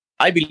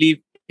I believe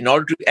in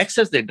order to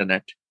access the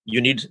internet, you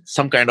need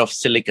some kind of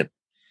silicon,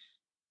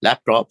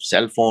 laptop,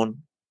 cell phone,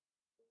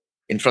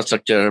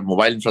 infrastructure,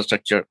 mobile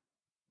infrastructure,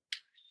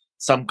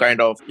 some kind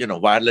of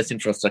wireless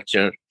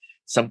infrastructure,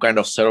 some kind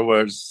of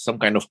servers, some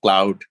kind of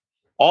cloud.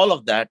 All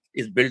of that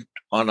is built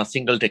on a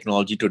single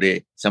technology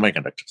today,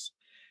 semiconductors.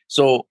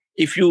 So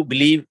if you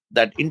believe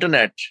that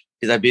internet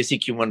is a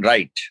basic human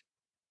right,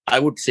 I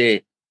would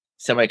say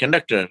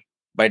semiconductor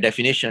by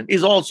definition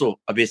is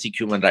also a basic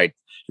human right.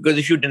 Because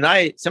if you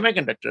deny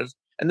semiconductors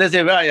and they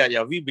say, well,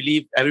 yeah, we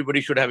believe everybody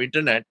should have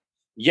internet,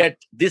 yet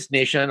this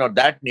nation or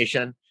that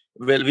nation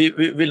we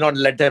will not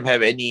let them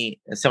have any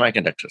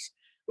semiconductors.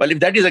 Well, if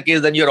that is the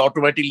case, then you're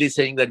automatically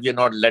saying that we are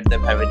not let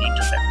them have any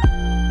internet.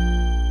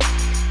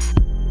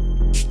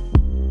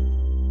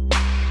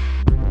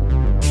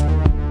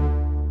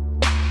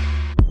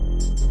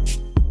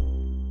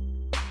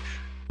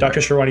 Dr.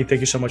 Sharwani,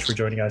 thank you so much for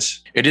joining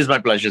us. It is my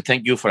pleasure.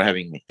 Thank you for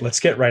having me. Let's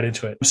get right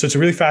into it. So it's a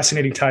really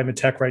fascinating time in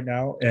tech right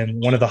now.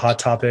 And one of the hot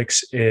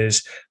topics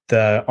is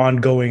the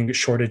ongoing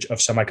shortage of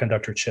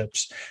semiconductor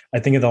chips. I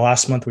think in the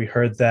last month, we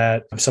heard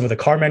that some of the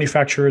car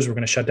manufacturers were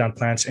going to shut down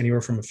plants anywhere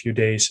from a few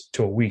days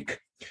to a week.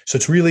 So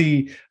it's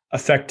really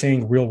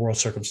affecting real world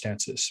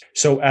circumstances.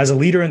 So as a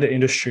leader in the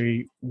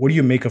industry, what do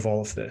you make of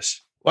all of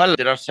this? Well,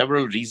 there are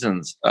several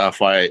reasons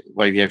why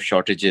we have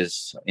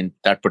shortages in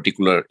that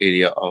particular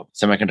area of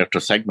semiconductor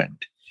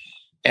segment.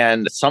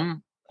 And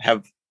some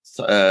have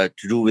to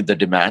do with the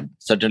demand.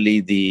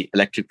 Certainly, the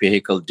electric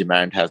vehicle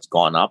demand has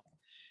gone up,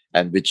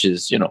 and which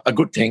is, a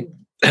good thing.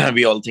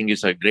 We all think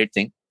it's a great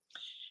thing.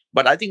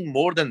 But I think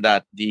more than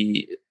that,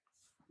 the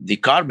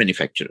car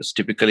manufacturers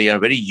typically are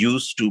very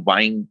used to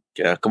buying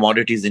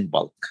commodities in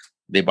bulk.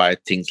 They buy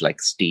things like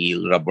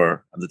steel,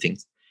 rubber, other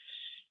things.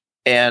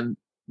 And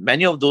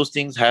many of those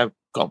things have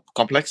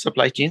complex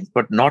supply chains,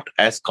 but not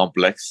as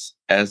complex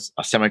as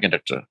a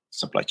semiconductor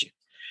supply chain.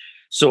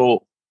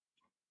 So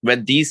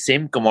when these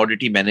same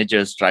commodity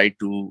managers try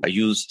to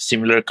use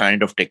similar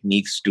kind of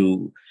techniques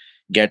to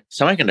get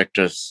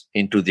semiconductors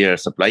into their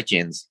supply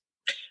chains,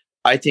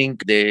 I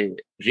think they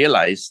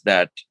realize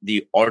that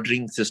the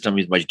ordering system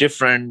is much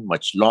different,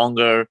 much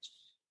longer.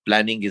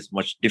 Planning is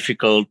much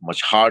difficult,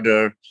 much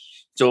harder.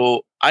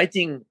 So I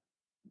think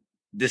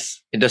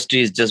this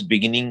industry is just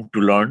beginning to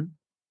learn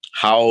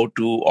how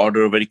to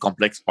order very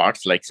complex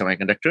parts like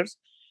semiconductors.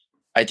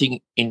 I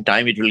think in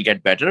time it will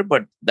get better,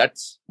 but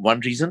that's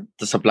one reason,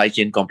 the supply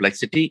chain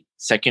complexity.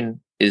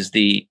 Second is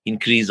the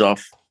increase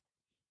of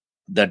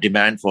the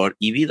demand for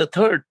EV. The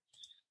third,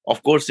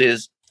 of course,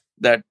 is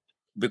that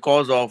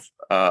because of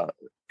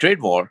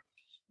trade war,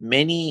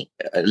 many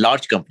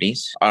large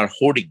companies are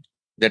hoarding.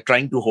 They're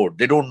trying to hoard.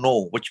 They don't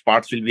know which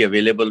parts will be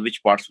available,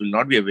 which parts will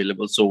not be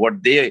available. So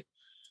what they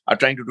are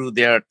trying to do,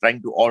 they are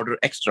trying to order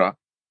extra,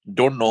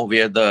 don't know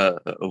where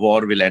the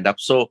war will end up.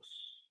 So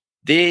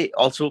they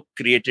also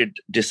created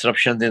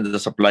disruptions in the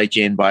supply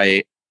chain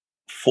by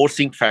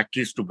forcing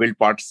factories to build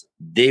parts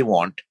they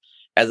want.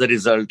 As a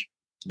result,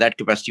 that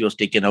capacity was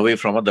taken away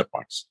from other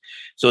parts.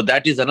 So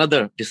that is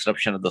another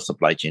disruption of the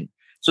supply chain.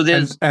 So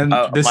there's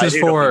but it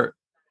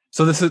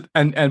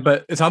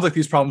sounds like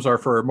these problems are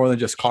for more than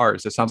just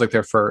cars. It sounds like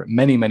they're for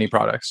many, many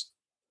products.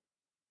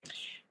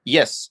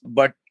 Yes,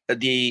 but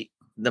the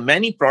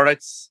many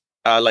products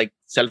like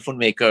cell phone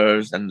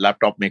makers and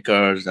laptop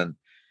makers and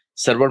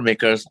server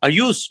makers are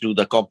used to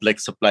the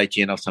complex supply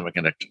chain of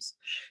semiconductors.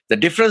 The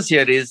difference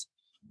here is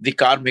the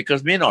car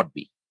makers may not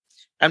be.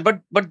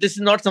 But this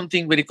is not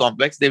something very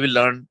complex. They will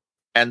learn.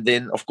 And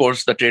then, of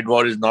course, the trade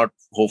war is not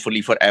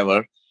hopefully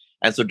forever.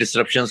 And so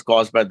disruptions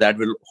caused by that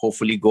will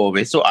hopefully go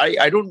away. So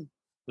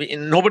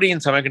nobody in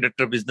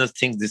semiconductor business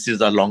thinks this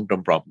is a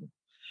long-term problem.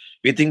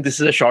 We think this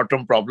is a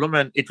short-term problem,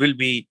 and it will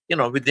be,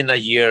 within a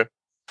year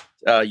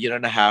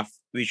and a half,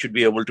 we should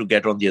be able to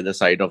get on the other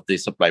side of the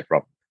supply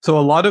problem. So a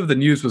lot of the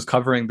news was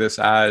covering this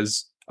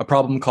as a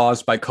problem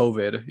caused by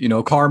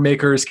COVID. Car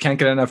makers can't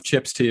get enough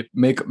chips to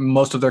make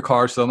most of their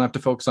cars, so they'll have to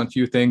focus on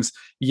few things.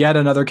 Yet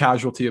another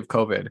casualty of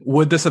COVID.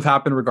 Would this have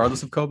happened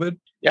regardless of COVID?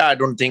 Yeah, I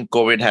don't think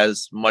COVID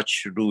has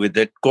much to do with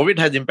it. COVID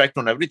has impact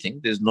on everything.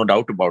 There's no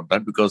doubt about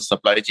that because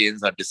supply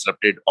chains are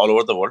disrupted all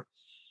over the world.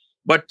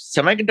 But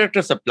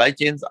semiconductor supply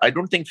chains, I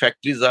don't think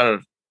factories are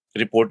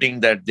reporting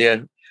that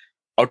their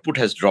output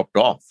has dropped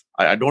off.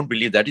 I don't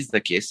believe that is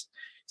the case.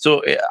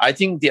 So I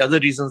think the other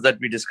reasons that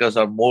we discuss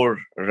are more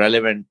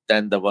relevant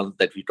than the ones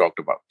that we talked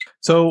about.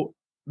 So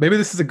maybe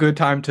this is a good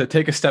time to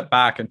take a step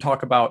back and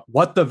talk about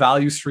what the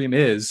value stream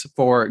is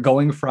for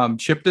going from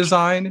chip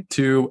design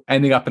to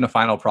ending up in a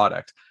final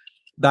product.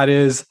 That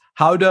is,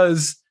 how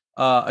does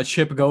a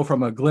chip go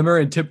from a glimmer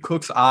in Tim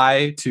Cook's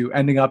eye to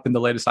ending up in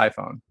the latest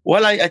iPhone?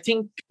 Well, I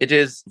think it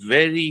is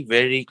very,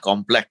 very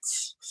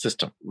complex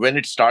system. When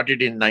it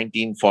started in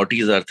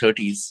 1940s or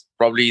 30s,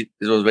 probably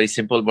it was very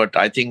simple. But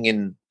I think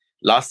in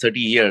last 30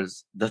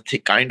 years, the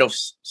kind of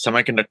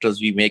semiconductors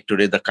we make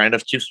today, the kind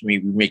of chips we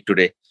make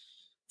today,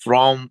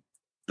 from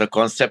the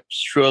concept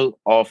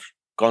of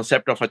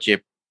a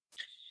chip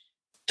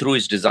through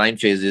its design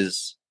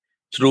phases,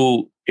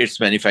 through its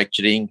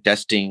manufacturing,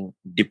 testing,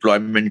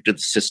 deployment into the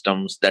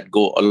systems that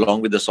go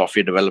along with the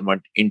software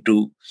development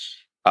into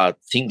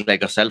things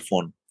like a cell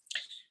phone.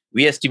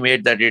 We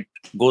estimate that it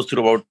goes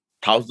through about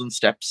 1,000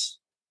 steps,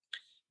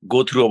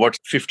 go through about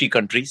 50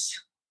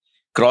 countries,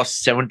 cross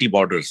 70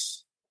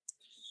 borders.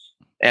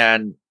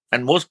 And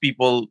most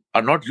people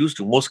are not used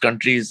to, most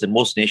countries and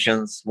most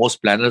nations,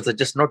 most planners are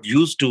just not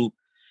used to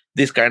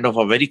this kind of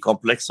a very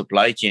complex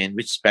supply chain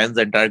which spans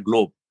the entire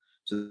globe.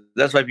 So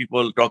that's why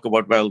people talk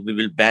about, well, we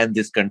will ban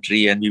this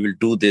country and we will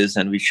do this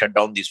and we shut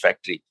down this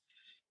factory.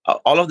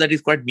 All of that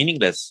is quite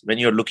meaningless when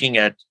you're looking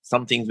at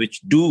some things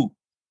which do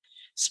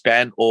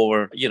span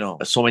over,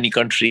 so many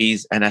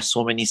countries and has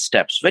so many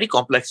steps, very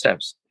complex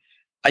steps.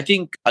 I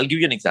think I'll give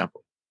you an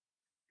example.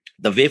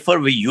 The wafer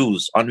we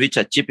use on which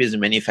a chip is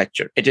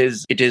manufactured, it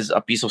is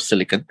a piece of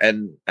silicon,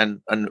 and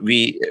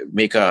we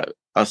make a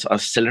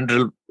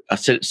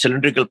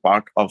cylindrical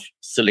part of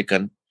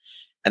silicon,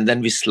 and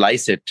then we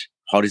slice it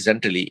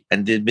horizontally,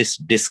 and they miss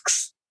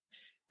discs.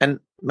 And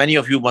many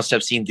of you must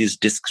have seen these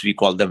discs. We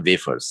call them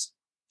wafers.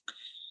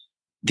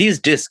 These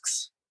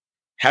discs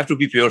have to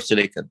be pure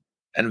silicon.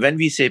 And when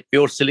we say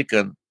pure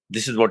silicon,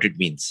 this is what it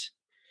means.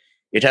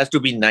 It has to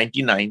be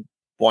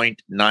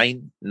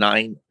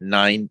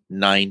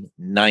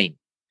 99.99999.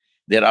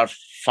 There are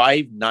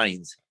 5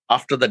 nines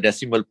after the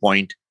decimal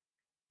point,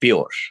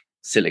 pure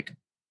silicon.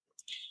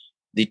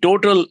 The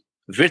total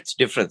width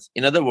difference,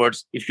 in other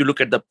words, if you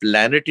look at the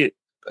planetary,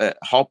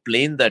 how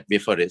plain that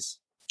wafer is,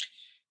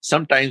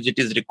 sometimes it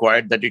is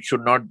required that it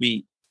should not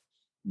be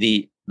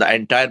the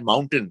entire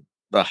mountain,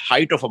 the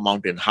height of a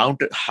mountain,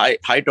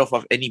 height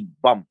of any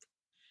bump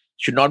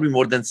should not be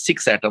more than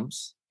 6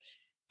 atoms,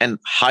 and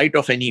height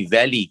of any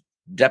valley,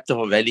 depth of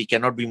a valley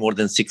cannot be more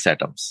than 6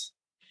 atoms.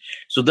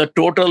 So the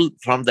total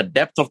from the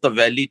depth of the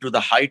valley to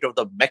the height of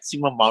the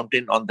maximum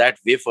mountain on that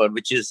wafer,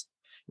 which is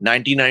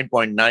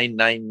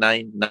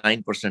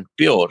 99.9999%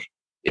 pure,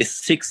 is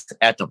 6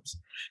 atoms.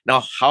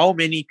 Now, how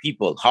many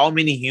people, how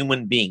many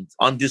human beings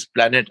on this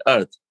planet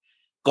Earth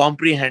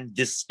comprehend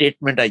this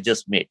statement I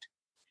just made?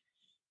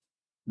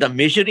 The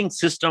measuring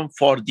system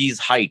for these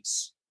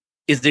heights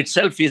is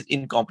itself is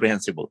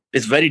incomprehensible.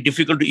 It's very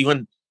difficult to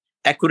even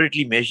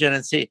accurately measure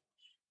and say.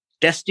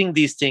 Testing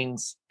these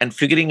things and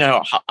figuring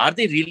out, are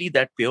they really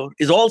that pure,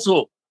 is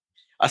also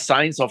a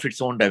science of its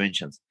own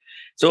dimensions.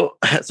 So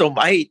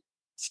my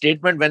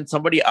statement, when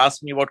somebody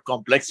asks me about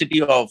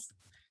complexity of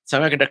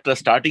semiconductor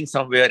starting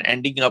somewhere,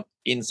 ending up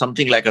in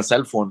something like a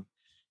cell phone,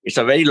 it's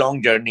a very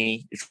long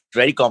journey. It's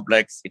very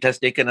complex. It has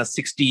taken us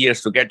 60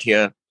 years to get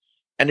here.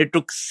 And it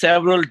took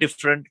several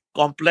different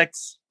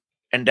complex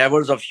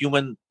endeavors of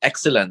human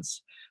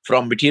excellence,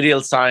 from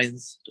material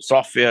science to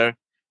software,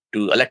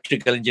 to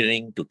electrical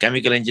engineering, to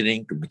chemical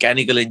engineering, to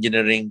mechanical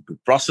engineering, to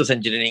process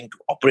engineering, to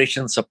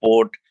operations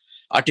support,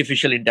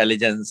 artificial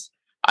intelligence.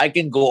 I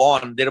can go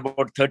on. There are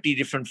about 30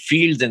 different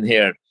fields in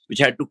here which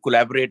had to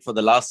collaborate for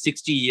the last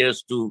 60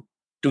 years to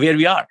where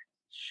we are.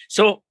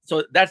 So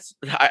that's,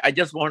 I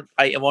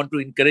want to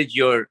encourage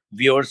your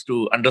viewers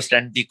to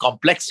understand the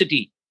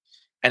complexity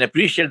and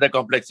appreciate the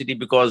complexity,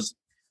 because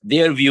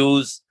their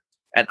views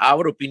and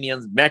our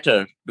opinions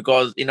matter,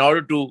 because in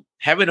order to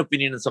have an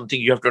opinion on something,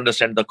 you have to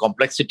understand the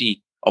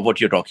complexity of what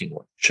you're talking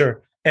about.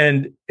 Sure.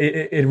 And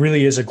it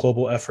really is a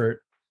global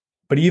effort.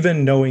 But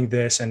even knowing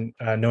this and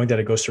knowing that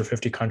it goes through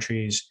 50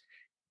 countries,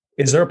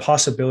 is there a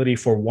possibility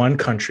for one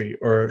country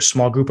or a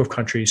small group of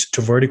countries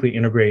to vertically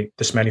integrate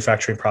this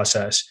manufacturing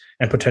process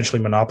and potentially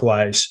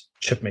monopolize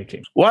chip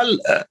making? Well,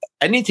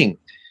 anything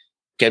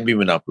can be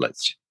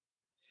monopolized.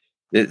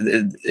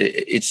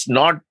 It's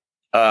not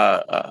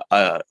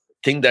a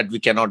thing that we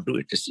cannot do.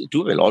 It's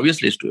doable.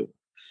 Obviously, it's doable.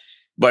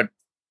 But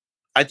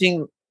I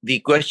think the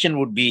question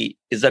would be,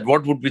 is that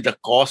what would be the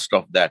cost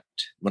of that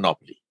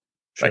monopoly?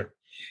 Sure. Right?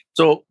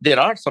 So there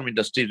are some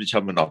industries which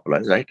have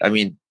monopolized, right? I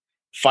mean,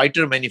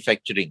 fighter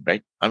manufacturing,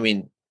 right? I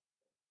mean,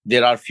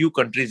 there are few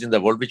countries in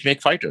the world which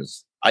make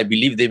fighters. I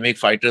believe they make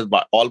fighters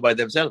all by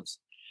themselves.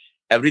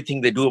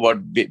 Everything they do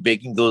about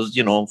making those,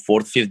 4th,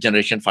 5th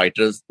generation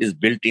fighters is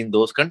built in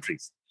those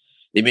countries.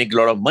 They make a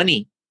lot of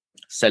money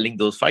selling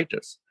those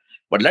fighters.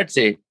 But let's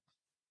say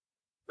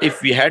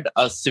if we had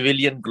a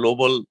civilian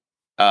global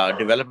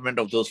development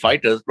of those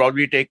fighters,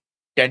 probably take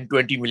 $10,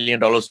 $20 million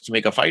to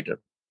make a fighter.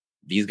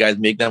 These guys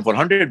make them for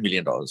 $100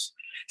 million,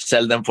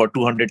 sell them for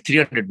 $200,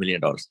 $300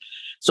 million.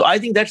 So I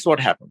think that's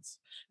what happens.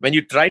 When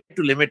you try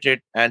to limit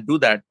it and do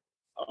that,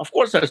 of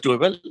course, that's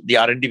doable. The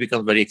R&D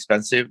becomes very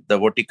expensive. The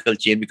vertical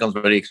chain becomes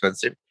very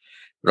expensive.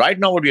 Right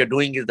now, what we are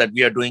doing is that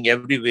we are doing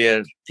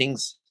everywhere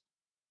things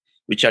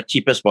which are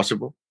cheapest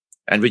possible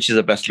and which is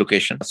the best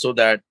location, so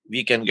that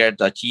we can get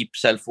a cheap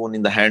cell phone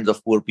in the hands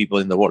of poor people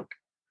in the world.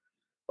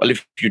 Well,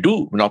 if you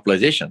do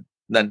monopolization,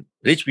 then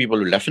rich people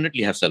will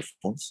definitely have cell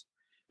phones.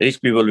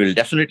 Rich people will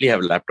definitely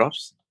have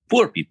laptops.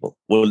 Poor people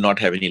will not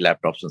have any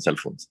laptops and cell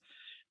phones.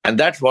 And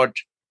that's what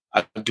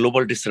a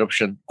global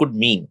disruption could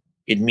mean.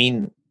 It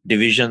means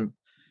division,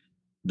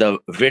 the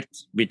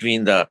width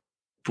between the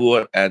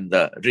poor and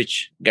the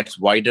rich gets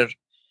wider,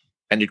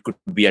 And it could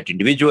be at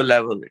individual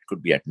level, it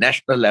could be at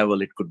national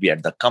level, it could be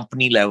at the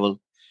company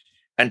level.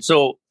 And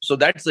so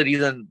that's the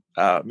reason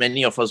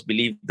many of us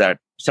believe that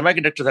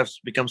semiconductors have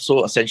become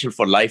so essential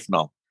for life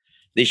now.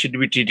 They should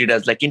be treated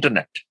as like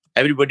internet.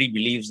 Everybody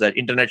believes that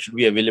internet should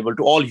be available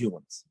to all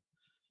humans.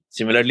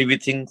 Similarly, we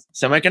think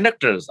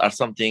semiconductors are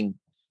something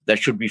that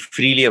should be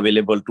freely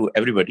available to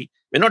everybody.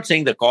 We're not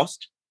saying the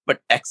cost,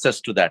 but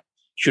access to that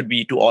should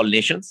be to all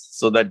nations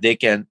so that they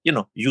can,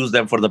 use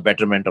them for the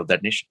betterment of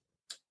that nation.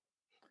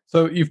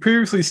 So you've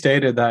previously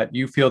stated that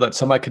you feel that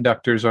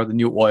semiconductors are the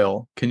new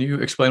oil. Can you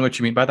explain what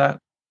you mean by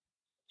that?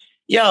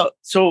 Yeah.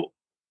 So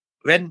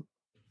when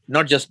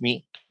not just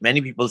me,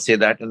 many people say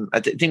that. And I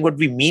think what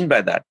we mean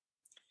by that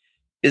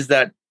is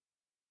that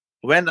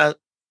when a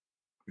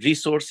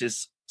resource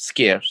is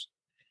scarce,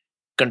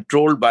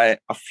 controlled by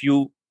a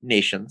few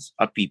nations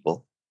or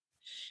people,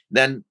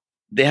 then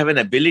they have an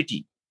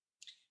ability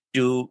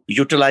to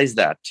utilize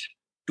that,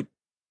 to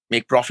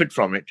make profit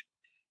from it,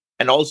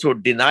 and also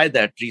deny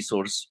that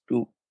resource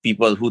to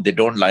people who they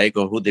don't like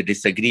or who they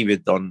disagree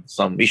with on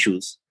some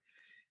issues.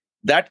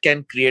 That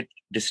can create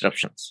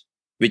disruptions,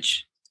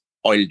 which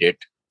oil did.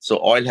 So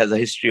oil has a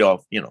history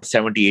of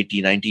 70,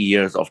 80, 90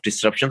 years of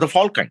disruptions of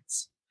all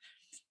kinds.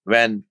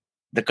 When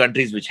the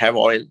countries which have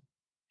oil,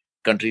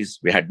 countries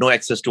who had no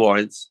access to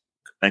oils,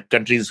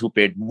 countries who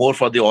paid more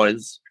for the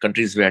oils,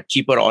 countries who had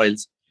cheaper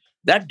oils,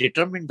 that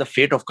determined the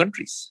fate of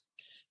countries.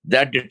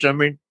 That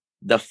determined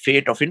the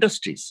fate of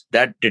industries.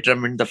 That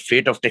determined the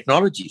fate of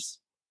technologies.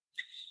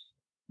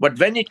 But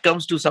when it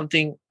comes to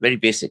something very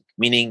basic,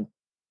 meaning,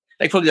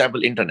 like for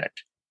example, internet,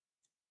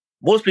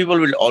 most people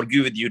will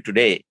argue with you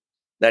today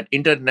that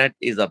internet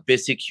is a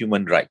basic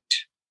human right.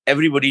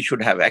 Everybody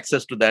should have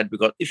access to that,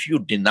 because if you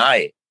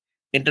deny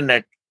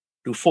internet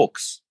to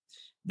folks,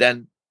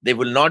 then they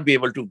will not be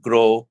able to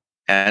grow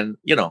and,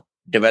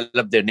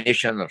 develop their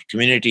nation or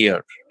community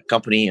or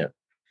company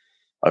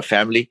or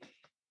family.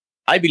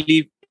 I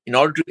believe in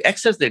order to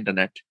access the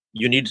internet,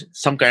 you need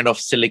some kind of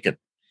silicon,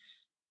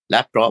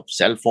 laptop,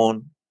 cell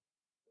phone,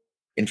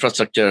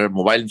 infrastructure,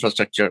 mobile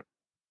infrastructure,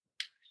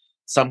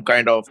 some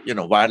kind of,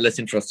 wireless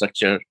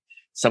infrastructure,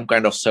 some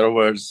kind of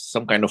servers,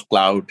 some kind of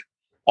cloud.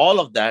 All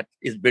of that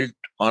is built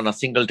on a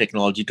single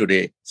technology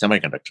today,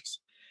 semiconductors.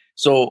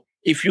 So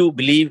if you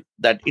believe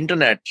that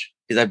internet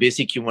is a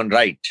basic human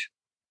right,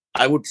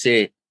 I would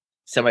say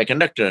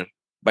semiconductor,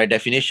 by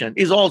definition,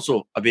 is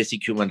also a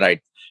basic human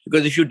right.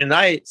 Because if you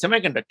deny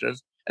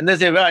semiconductors, and they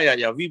say, well,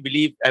 yeah, we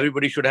believe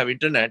everybody should have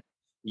internet,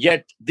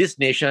 yet this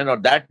nation or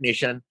that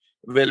nation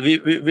we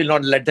will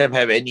not let them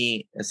have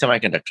any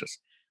semiconductors.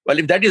 Well,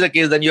 if that is the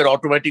case, then you're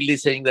automatically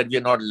saying that we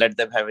are not let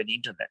them have any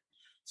internet.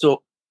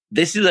 So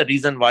this is the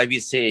reason why we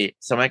say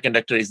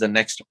semiconductor is the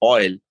next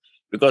oil,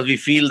 because we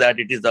feel that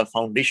it is the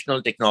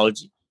foundational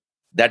technology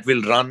that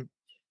will run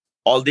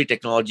all the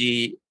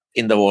technology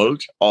in the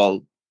world,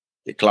 all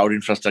the cloud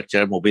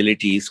infrastructure,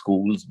 mobility,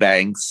 schools,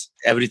 banks,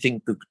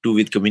 everything to do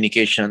with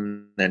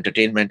communication,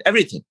 entertainment,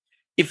 everything.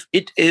 If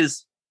it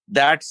is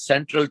that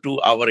central to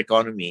our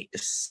economy,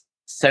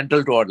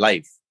 central to our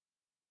life,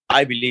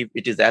 I believe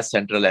it is as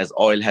central as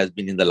oil has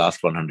been in the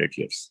last 100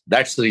 years.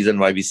 That's the reason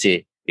why we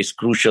say it's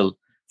crucial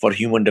for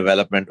human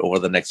development over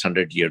the next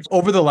 100 years.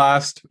 Over the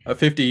last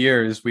 50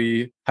 years,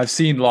 we have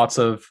seen lots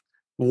of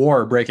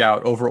war break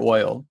out over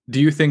oil. Do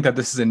you think that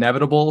this is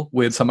inevitable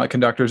with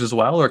semiconductors as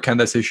well, or can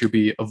this issue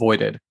be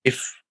avoided?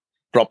 If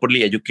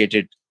properly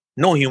educated,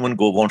 no human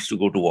wants to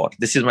go to war.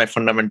 This is my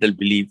fundamental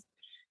belief.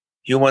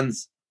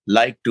 Humans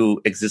like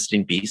to exist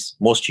in peace.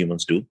 Most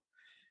humans do.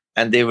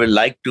 And they will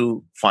like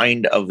to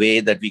find a way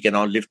that we can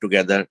all live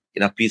together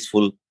in a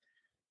peaceful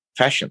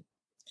fashion.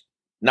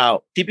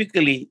 Now,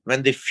 typically,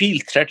 when they feel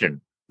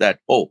threatened that,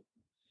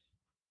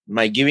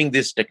 my giving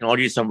this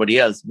technology to somebody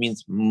else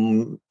means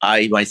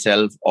I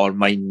myself or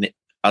my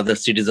other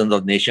citizens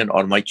of the nation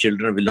or my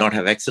children will not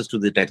have access to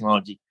the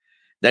technology,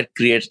 that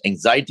creates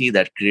anxiety,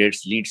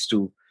 leads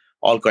to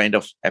all kind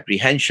of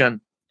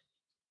apprehension.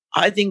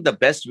 I think the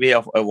best way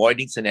of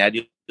avoiding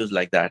scenarios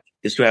like that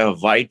is to have a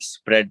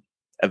widespread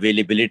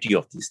availability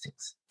of these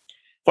things.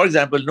 For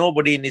example,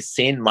 nobody in his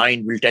sane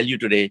mind will tell you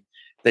today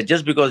that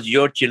just because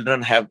your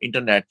children have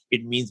internet,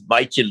 it means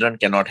my children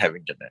cannot have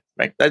internet,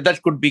 right?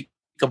 That could be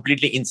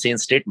completely insane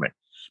statement.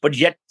 But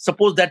yet,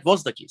 suppose that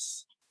was the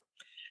case.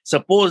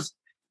 Suppose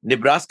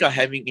Nebraska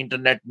having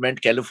internet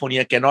meant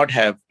California cannot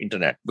have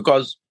internet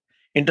because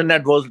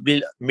internet was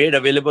made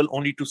available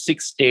only to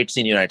 6 states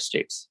in the United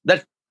States.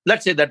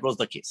 Let's say that was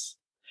the case.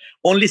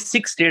 Only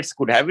 6 states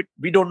could have it.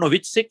 We don't know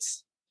which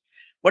 6,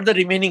 but the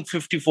remaining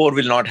 54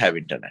 will not have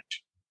internet.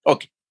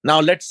 Okay, now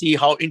let's see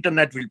how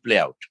internet will play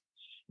out.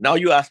 Now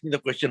you ask me the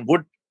question,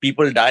 would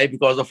people die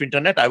because of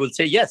internet? I will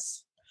say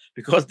yes,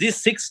 because these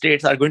 6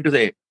 states are going to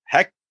say,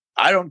 heck,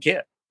 I don't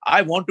care.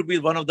 I want to be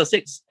one of the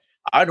 6.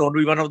 I don't want to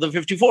be one of the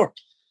 54.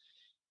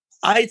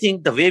 I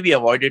think the way we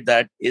avoided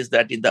that is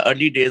that in the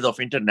early days of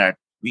internet,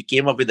 we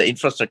came up with the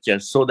infrastructure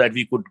so that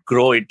we could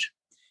grow it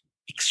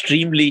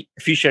extremely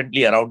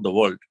efficiently around the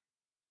world.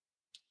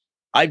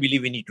 I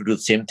believe we need to do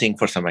the same thing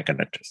for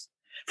semiconductors.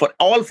 For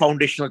all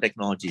foundational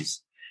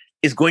technologies,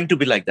 is going to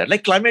be like that.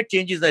 Like climate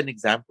change is an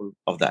example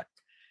of that.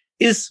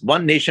 Is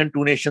one nation,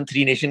 two nation,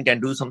 three nation can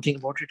do something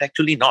about it?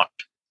 Actually not.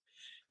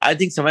 I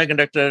think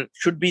semiconductor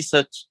should be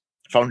such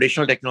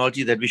foundational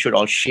technology that we should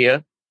all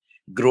share,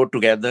 grow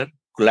together,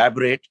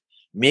 collaborate,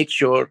 make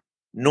sure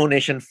no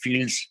nation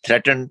feels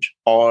threatened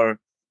or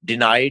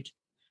denied.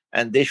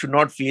 And they should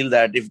not feel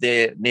that if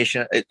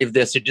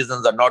their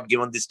citizens are not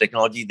given this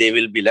technology, they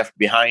will be left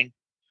behind,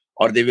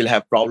 or they will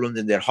have problems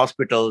in their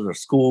hospitals or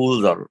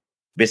schools or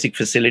basic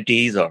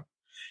facilities or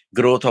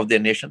growth of their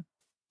nation.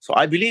 So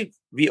I believe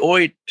we owe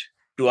it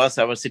to us,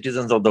 our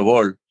citizens of the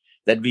world,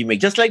 that we make,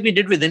 just like we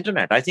did with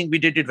internet. I think we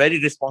did it very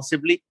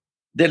responsibly.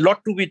 There are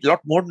lot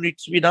more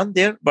needs to be done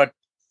there, but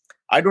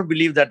I don't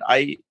believe that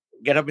I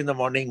get up in the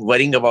morning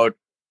worrying about,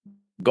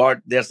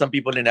 God, there are some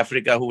people in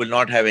Africa who will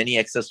not have any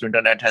access to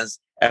internet. Hence,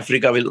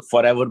 Africa will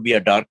forever be a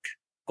dark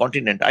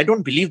continent. I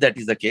don't believe that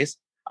is the case.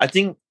 I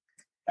think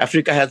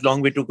Africa has a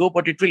long way to go,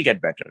 but it will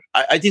get better.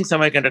 I think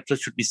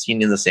semiconductors should be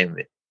seen in the same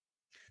way.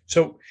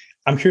 So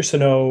I'm curious to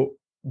know,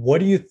 what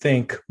do you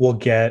think will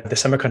get the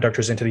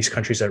semiconductors into these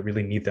countries that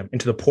really need them,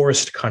 into the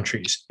poorest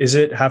countries? Is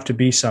it have to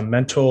be some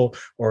mental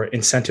or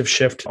incentive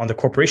shift on the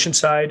corporation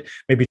side,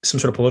 maybe some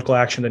sort of political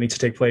action that needs to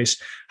take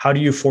place? How do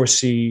you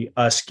foresee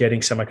us getting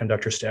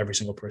semiconductors to every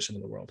single person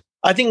in the world?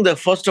 I think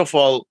first of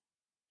all,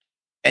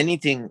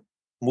 anything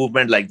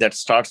movement like that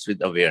starts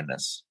with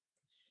awareness.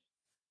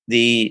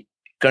 The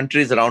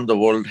countries around the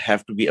world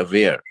have to be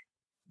aware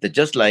that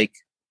just like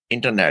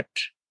internet,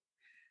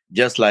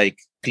 just like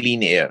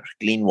clean air,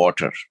 clean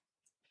water,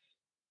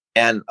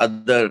 and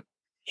other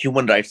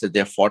human rights that they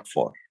have fought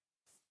for,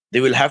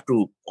 they will have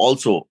to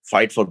also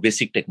fight for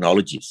basic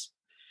technologies.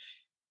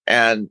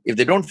 And if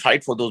they don't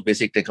fight for those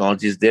basic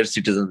technologies, their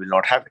citizens will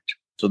not have it.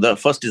 So the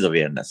first is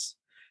awareness.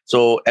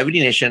 So every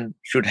nation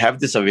should have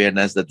this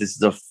awareness that this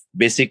is a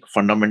basic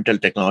fundamental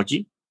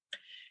technology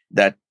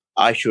that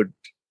I should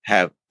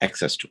have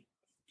access to.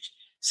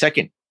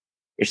 Second,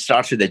 it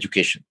starts with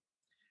education.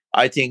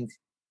 I think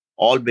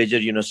all major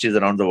universities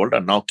around the world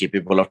are now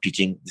capable of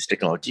teaching this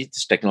technology.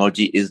 This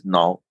technology is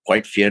now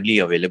quite fairly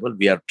available.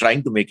 We are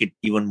trying to make it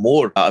even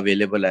more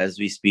available as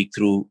we speak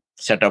through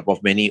setup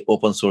of many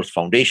open source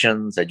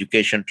foundations,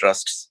 education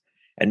trusts,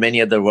 and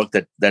many other work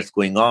that's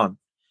going on.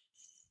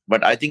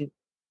 But I think,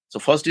 so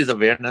first is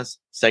awareness.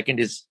 Second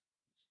is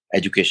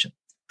education.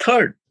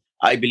 Third,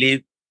 I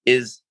believe,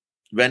 is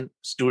when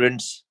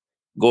students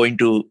go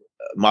into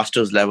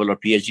master's level or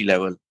PhD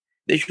level,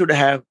 they should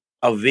have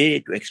a way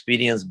to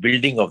experience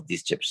building of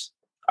these chips.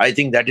 I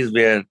think that is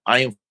where I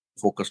am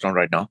focused on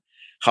right now.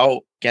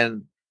 How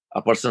can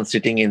a person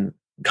sitting in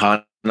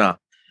Ghana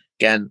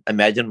can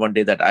imagine one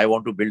day that I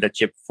want to build a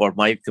chip for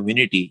my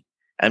community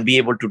and be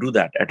able to do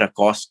that at a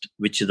cost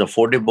which is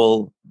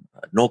affordable,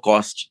 no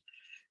cost,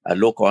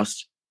 low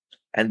cost,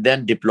 and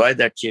then deploy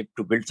that chip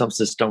to build some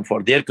system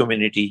for their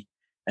community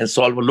and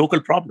solve a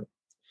local problem.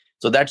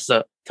 So that's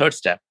the third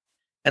step.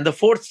 And the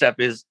fourth step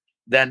is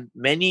then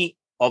many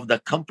of the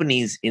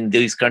companies in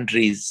these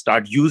countries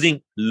start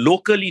using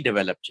locally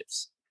developed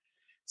chips,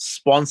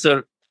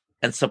 sponsor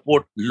and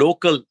support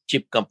local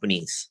chip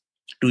companies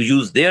to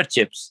use their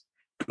chips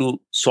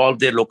to solve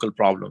their local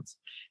problems.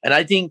 And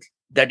I think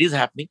that is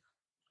happening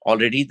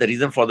already. The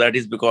reason for that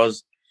is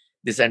because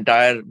this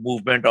entire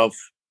movement of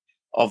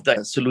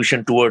the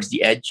solution towards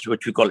the edge,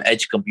 which we call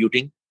edge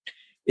computing,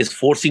 is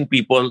forcing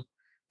people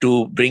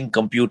to bring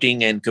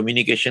computing and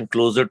communication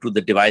closer to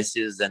the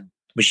devices and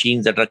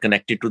machines that are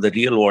connected to the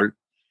real world.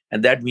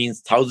 And that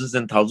means thousands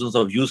and thousands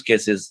of use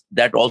cases.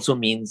 That also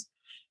means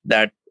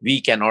that we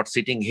cannot,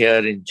 sitting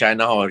here in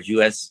China or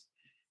US,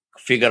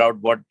 figure out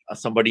what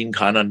somebody in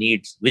Ghana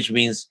needs, which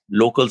means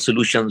local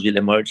solutions will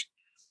emerge.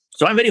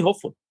 So I'm very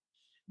hopeful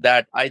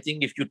that I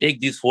think if you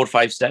take these 4 or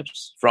 5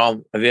 steps,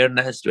 from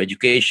awareness to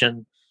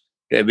education,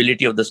 the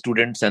ability of the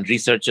students and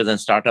researchers and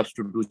startups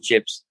to do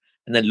chips,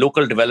 and then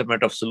local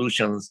development of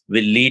solutions,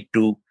 will lead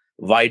to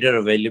wider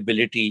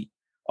availability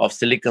of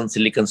silicon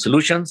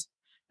solutions.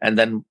 And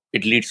then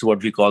it leads to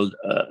what we call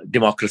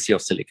democracy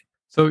of silicon.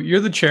 So you're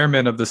the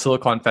chairman of the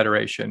Silicon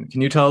Federation. Can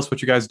you tell us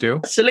what you guys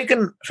do?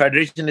 Silicon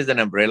Federation is an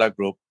umbrella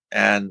group,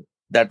 and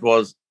that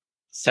was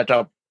set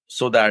up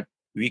so that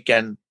we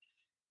can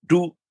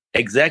do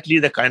exactly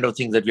the kind of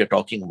things that we are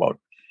talking about.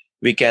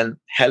 We can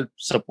help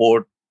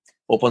support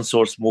open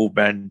source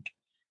movement,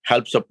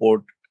 help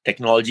support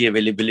technology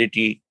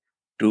availability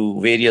to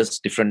various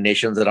different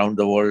nations around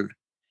the world.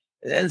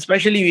 And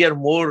especially we are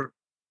more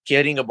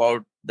caring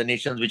about the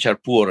nations which are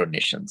poorer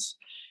nations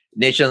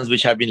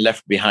which have been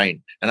left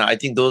behind. And I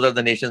think those are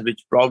the nations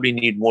which probably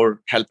need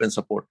more help and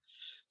support.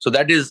 So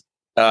that is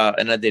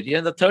another area.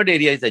 And the third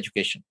area is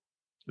education.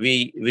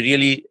 We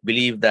really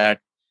believe that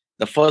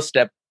the first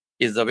step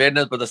is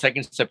awareness, but the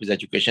second step is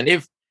education.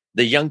 If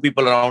the young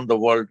people around the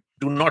world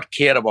do not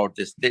care about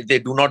this, they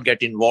do not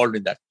get involved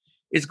in that,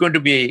 it's going to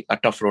be a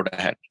tough road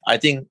ahead. I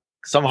think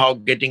somehow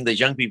getting the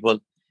young people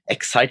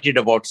excited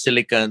about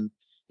silicon,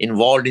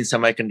 involved in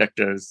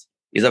semiconductors,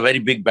 is a very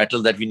big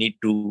battle that we need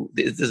to,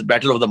 this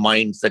battle of the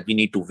minds that we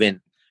need to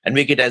win and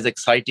make it as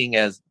exciting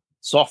as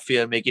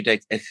software, make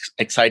it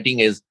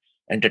exciting as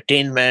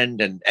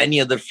entertainment and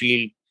any other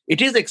field.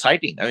 It is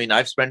exciting. I mean,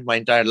 I've spent my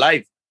entire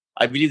life.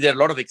 I believe there are a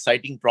lot of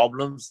exciting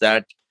problems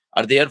that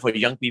are there for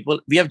young people.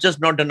 We have just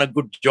not done a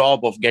good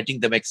job of getting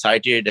them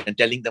excited and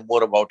telling them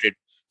more about it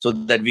so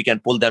that we can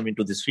pull them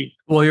into this field.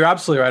 Well, you're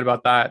absolutely right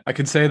about that. I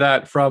can say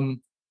that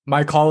from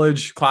my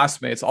college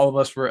classmates, all of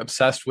us were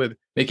obsessed with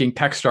making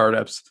tech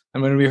startups.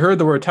 And when we heard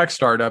the word tech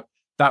startup,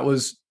 that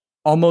was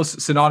almost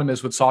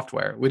synonymous with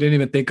software. We didn't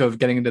even think of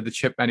getting into the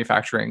chip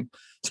manufacturing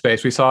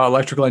space. We saw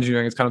electrical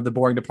engineering as kind of the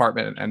boring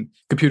department and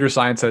computer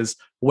science as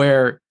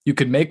where you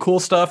could make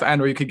cool stuff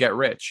and where you could get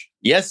rich.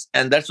 Yes,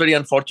 and that's very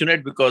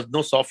unfortunate because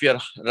no software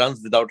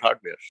runs without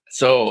hardware.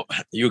 So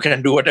you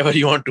can do whatever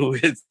you want to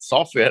with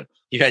software.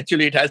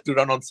 Eventually, it has to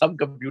run on some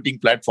computing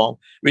platform,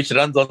 which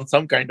runs on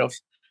some kind of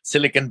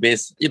silicon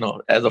base,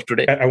 as of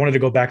today. I wanted to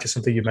go back to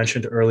something you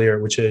mentioned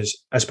earlier, which is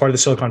as part of the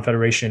Silicon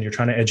Federation, you're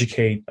trying to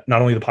educate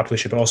not only the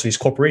population, but also these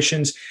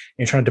corporations, and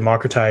you're trying to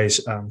democratize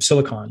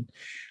silicon.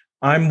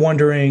 I'm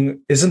wondering,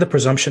 isn't the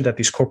presumption that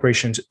these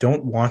corporations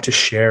don't want to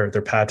share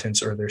their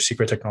patents or their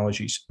secret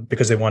technologies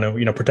because they want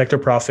to, protect their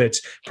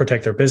profits,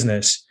 protect their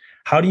business?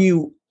 How do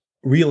you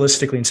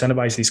realistically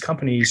incentivize these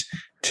companies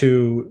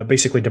to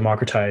basically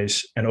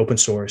democratize and open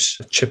source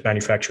chip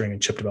manufacturing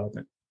and chip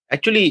development?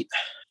 Actually,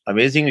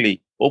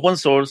 amazingly, open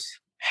source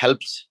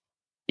helps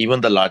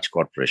even the large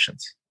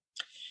corporations.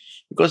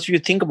 Because if you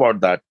think about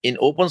that, in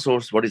open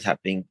source, what is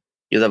happening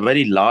is a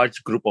very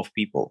large group of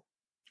people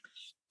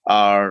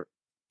are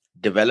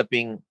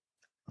developing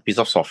a piece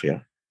of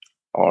software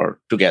or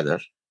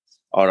together,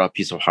 or a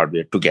piece of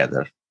hardware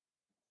together.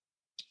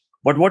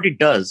 But what it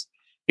does,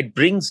 it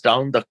brings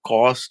down the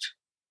cost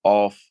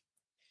of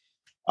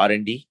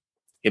R&D.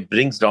 It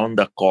brings down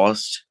the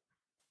cost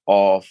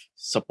of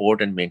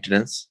support and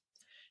maintenance.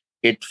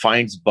 It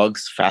finds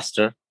bugs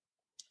faster.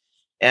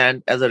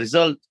 And as a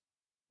result,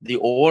 the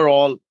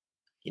overall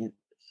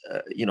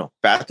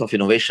path of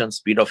innovation,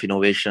 speed of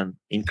innovation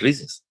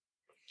increases.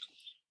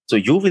 So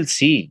you will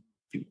see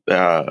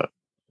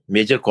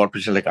major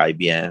corporations like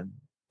IBM,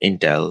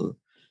 Intel,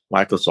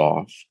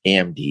 Microsoft,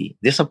 AMD,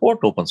 they support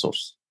open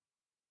source.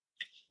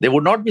 They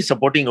would not be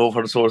supporting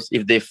open source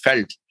if they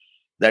felt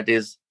that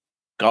is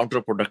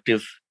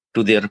counterproductive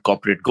to their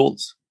corporate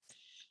goals.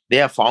 They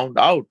have found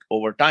out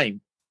over time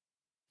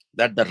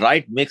that the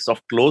right mix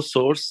of closed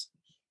source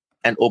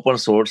and open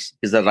source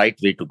is the right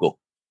way to go.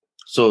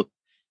 So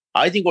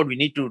I think what we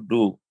need to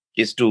do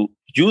is to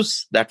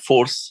use that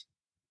force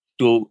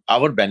to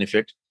our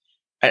benefit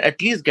and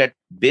at least get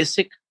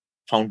basic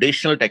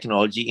foundational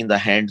technology in the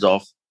hands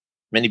of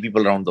many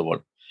people around the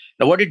world.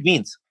 Now, what it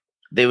means,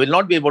 they will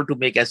not be able to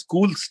make as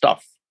cool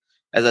stuff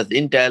as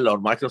Intel or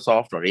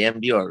Microsoft or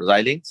AMD or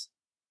Xilinx,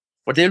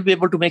 but they will be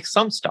able to make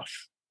some stuff.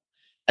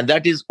 And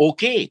that is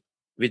okay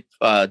with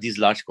these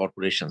large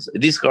corporations.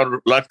 These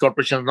large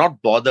corporations are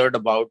not bothered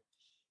about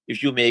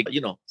if you make,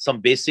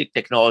 some basic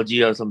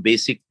technology or some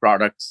basic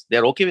products.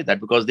 They're okay with that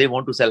because they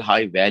want to sell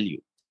high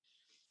value.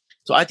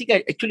 So I think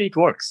actually it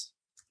works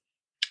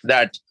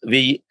that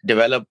we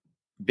develop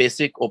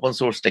basic open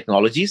source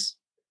technologies.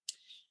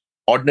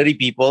 Ordinary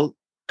people,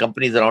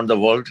 companies around the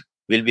world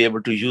will be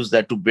able to use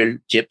that to build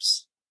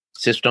chips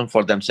system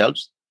for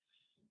themselves.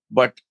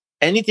 But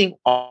anything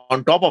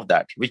on top of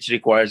that, which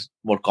requires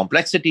more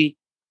complexity,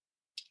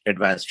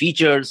 advanced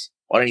features,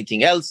 or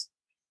anything else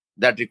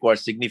that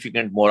requires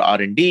significant more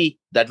R&D,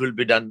 that will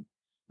be done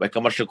by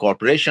commercial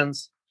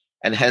corporations.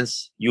 And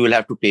hence, you will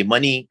have to pay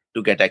money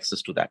to get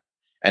access to that.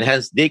 And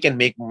hence, they can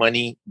make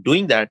money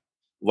doing that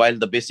while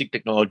the basic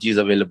technology is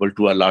available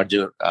to a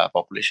larger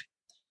population.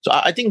 So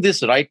I think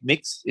this right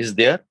mix is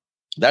there.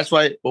 That's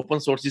why open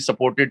source is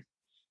supported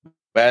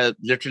by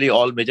literally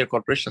all major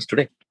corporations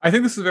today. I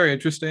think this is very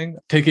interesting,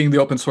 taking the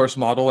open source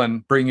model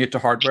and bringing it to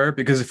hardware,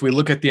 because if we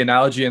look at the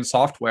analogy in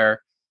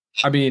software,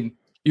 I mean,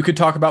 you could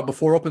talk about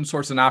before open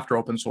source and after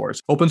open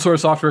source. Open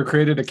source software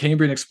created a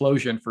Cambrian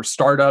explosion for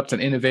startups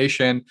and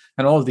innovation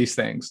and all of these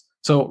things.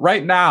 So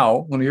right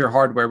now, when we hear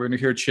hardware, when we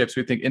hear chips,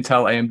 we think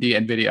Intel, AMD,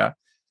 NVIDIA.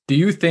 Do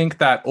you think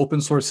that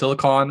open source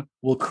silicon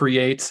will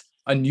create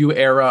a new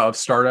era of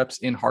startups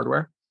in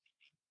hardware?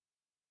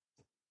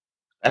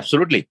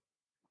 Absolutely.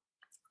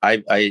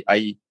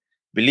 I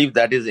believe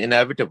that is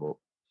inevitable.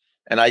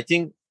 And I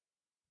think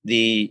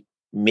the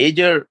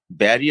major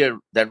barrier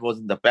that was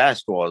in the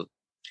past was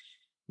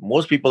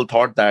most people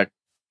thought that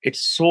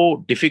it's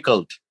so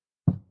difficult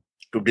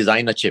to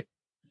design a chip.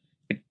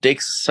 It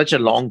takes such a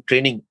long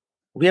training.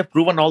 We have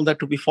proven all that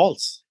to be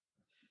false.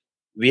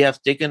 We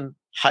have taken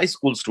high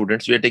school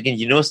students, we are taking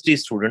university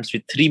students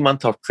with 3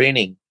 months of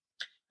training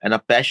and a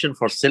passion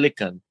for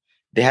silicon.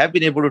 They have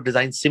been able to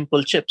design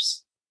simple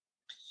chips.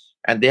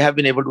 And they have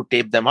been able to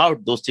tape them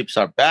out. Those chips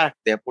are back.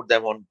 They have put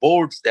them on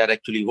boards. They are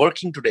actually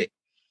working today.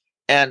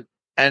 And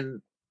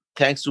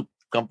thanks to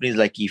companies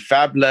like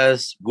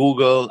eFabless,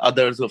 Google,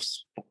 others who have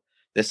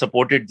they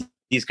supported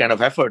these kind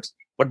of efforts.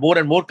 But more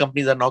and more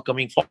companies are now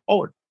coming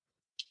forward.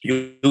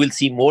 You will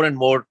see more and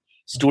more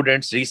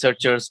students,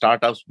 researchers,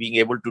 startups being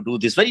able to do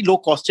this very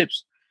low-cost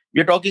chips.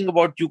 We are talking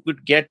about you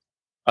could get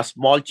a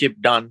small chip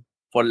done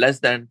for less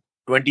than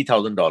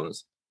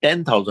 $20,000,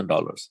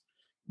 $10,000.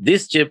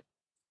 This chip,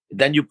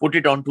 then you put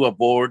it onto a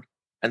board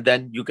and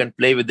then you can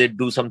play with it,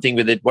 do something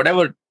with it,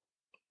 whatever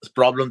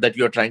problem that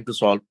you're trying to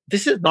solve.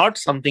 This is not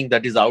something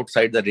that is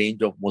outside the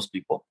range of most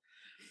people.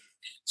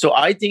 So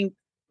I think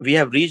we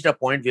have reached a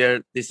point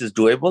where this is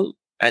doable.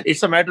 And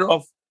it's a matter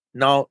of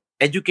now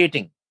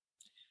educating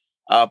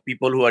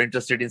people who are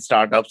interested in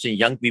startups and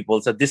young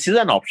people. So this is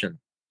an option.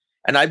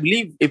 And I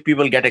believe if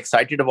people get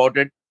excited about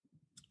it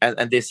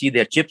and they see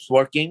their chips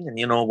working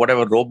and,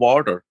 whatever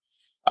robot or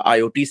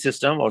IoT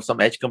system or some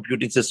edge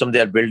computing system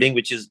they are building,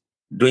 which is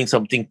doing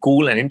something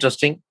cool and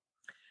interesting,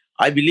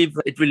 I believe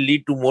it will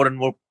lead to more and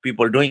more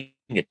people doing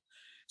it.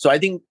 So I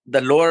think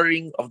the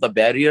lowering of the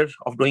barrier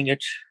of doing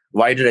it,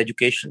 wider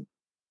education,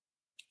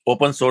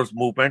 open source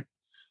movement,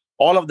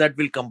 all of that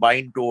will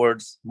combine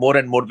towards more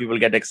and more people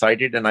get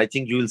excited. And I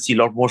think you will see a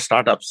lot more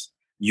startups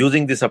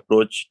using this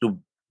approach to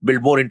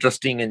build more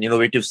interesting and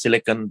innovative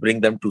silicon,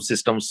 bring them to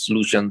systems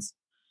solutions.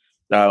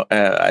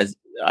 As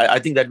I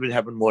think that will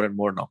happen more and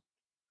more now.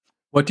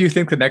 What do you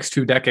think the next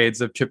 2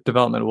 decades of chip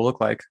development will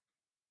look like?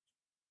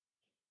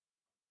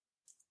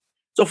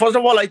 So first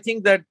of all, I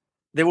think that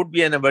there would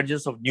be an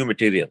emergence of new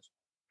materials.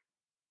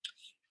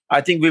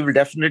 I think we will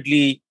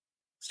definitely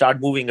start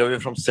moving away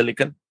from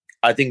silicon.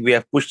 I think we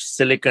have pushed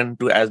silicon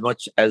to as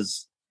much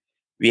as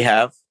we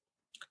have.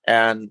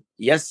 And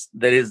yes,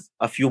 there is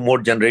a few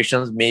more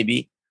generations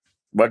maybe,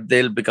 but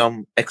they'll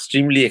become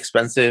extremely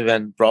expensive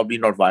and probably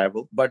not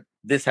viable. But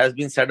this has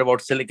been said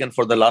about silicon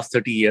for the last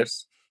 30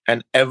 years.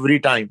 And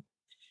every time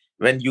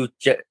when you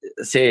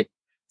say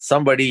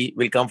somebody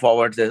will come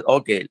forward and says,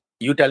 okay,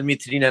 you tell me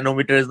 3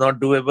 nanometer is not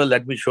doable,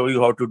 let me show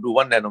you how to do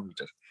 1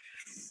 nanometer.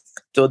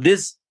 So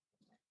this,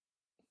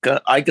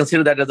 I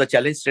consider that as a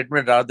challenge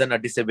statement rather than a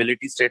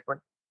disability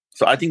statement.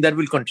 So I think that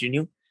will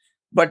continue.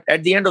 But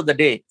at the end of the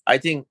day, I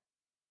think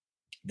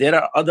there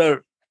are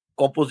other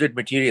composite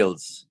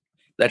materials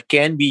that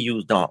can be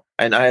used now.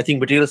 And I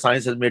think material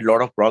science has made a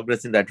lot of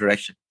progress in that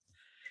direction.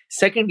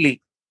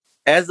 Secondly,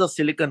 as the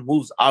silicon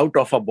moves out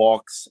of a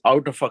box,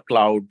 out of a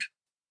cloud,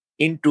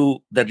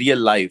 into the real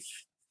life,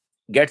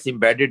 gets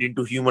embedded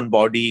into human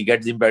body,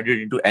 gets embedded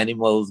into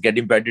animals, get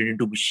embedded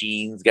into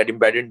machines, get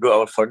embedded into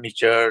our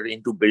furniture,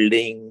 into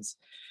buildings,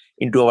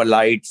 into our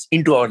lights,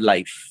 into our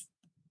life.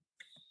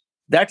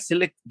 That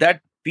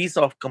piece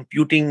of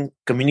computing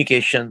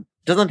communication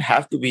doesn't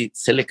have to be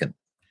silicon.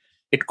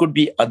 It could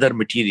be other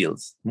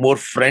materials, more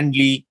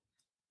friendly,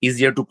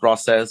 easier to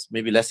process,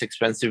 maybe less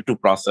expensive to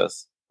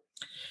process.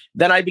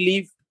 Then I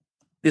believe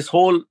this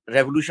whole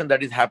revolution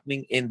that is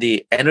happening in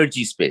the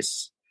energy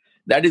space,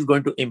 that is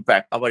going to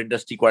impact our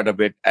industry quite a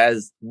bit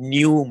as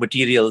new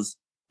materials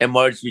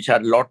emerge, which are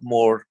a lot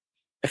more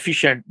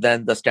efficient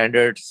than the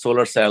standard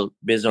solar cell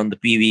based on the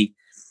PV.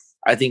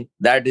 I think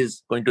that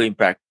is going to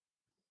impact.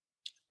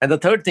 And the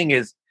third thing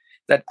is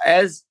that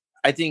as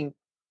I think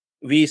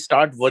we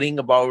start worrying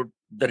about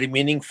the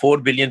remaining 4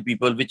 billion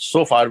people, which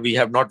so far we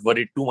have not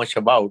worried too much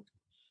about,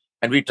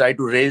 and we try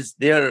to raise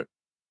their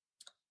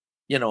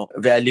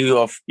value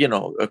of,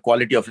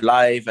 quality of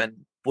life and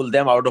pull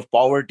them out of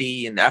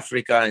poverty in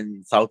Africa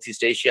and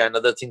Southeast Asia and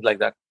other things like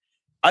that.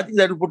 I think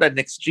that will put an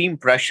extreme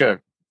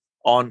pressure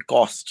on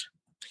cost.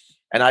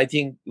 And I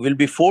think we'll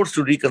be forced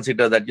to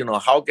reconsider that,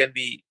 how can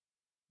we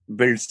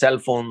build cell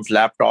phones,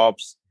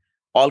 laptops,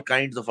 all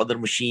kinds of other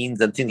machines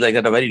and things like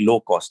that at a very low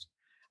cost.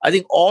 I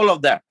think all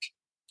of that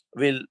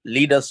will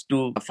lead us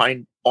to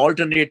find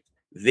alternate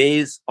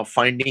ways of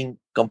finding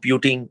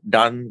computing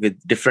done with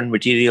different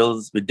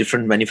materials, with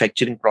different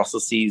manufacturing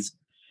processes.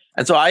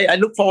 And so I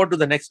look forward to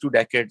the next 2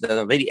 decades as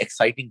a very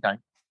exciting time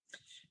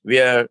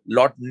where a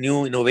lot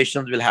new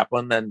innovations will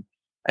happen and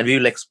we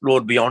will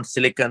explore beyond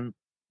silicon,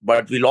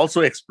 but we'll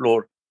also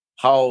explore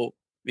how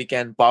we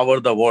can power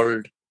the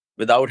world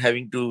without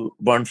having to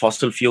burn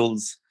fossil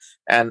fuels.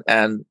 And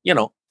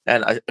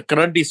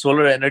currently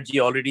solar energy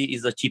already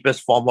is the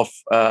cheapest form of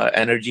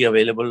energy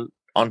available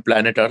on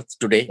planet Earth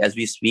today as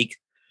we speak.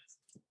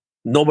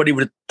 Nobody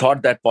would have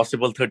thought that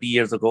possible 30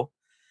 years ago.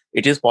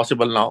 It is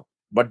possible now,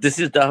 but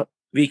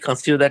we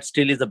consider that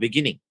still is the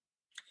beginning.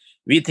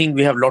 We think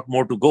we have a lot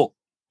more to go.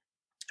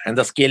 And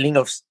the scaling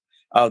of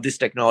this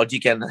technology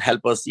can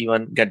help us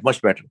even get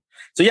much better.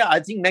 So yeah, I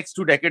think next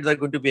 2 decades are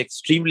going to be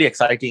extremely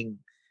exciting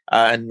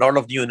and a lot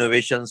of new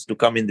innovations to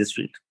come in this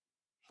field.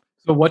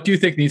 So what do you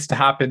think needs to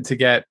happen to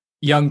get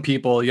young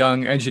people,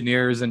 young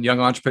engineers and young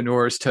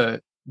entrepreneurs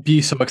to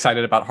be so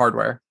excited about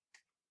hardware?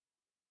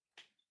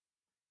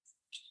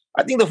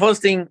 I think the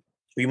first thing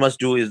we must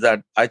do is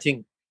that I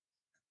think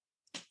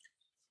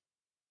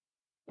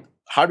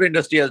hardware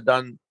industry has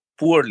done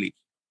poorly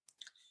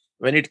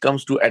when it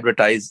comes to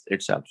advertise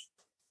itself.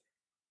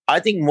 I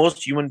think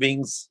most human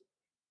beings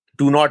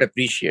do not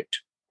appreciate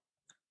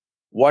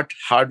what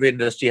hardware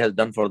industry has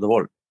done for the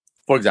world.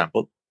 For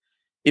example,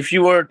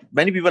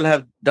 many people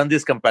have done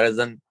this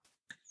comparison.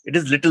 It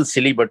is little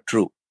silly, but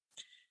true.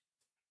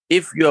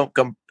 If you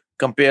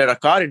compare a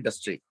car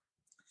industry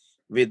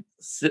with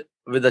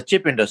the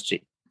chip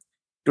industry,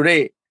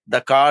 today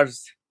the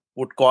cars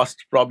would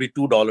cost probably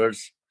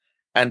 $2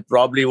 and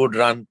probably would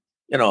run,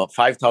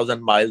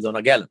 5,000 miles on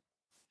a gallon.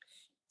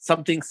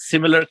 Something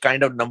similar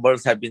kind of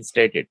numbers have been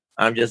stated.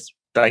 I'm just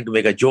trying to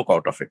make a joke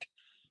out of it.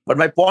 But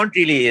my point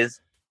really is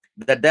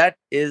that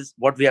is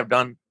what we have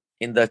done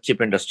in the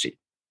chip industry.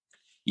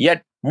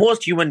 Yet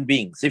most human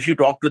beings, if you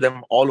talk to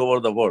them all over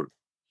the world,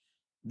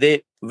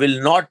 they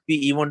will not be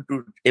even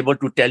able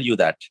to tell you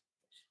that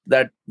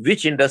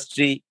which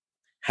industry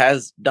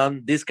has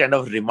done this kind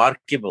of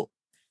remarkable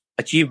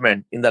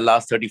achievement in the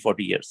last 30,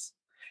 40 years.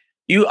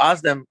 You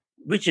ask them,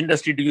 which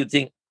industry do you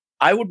think?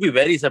 I would be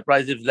very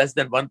surprised if less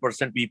than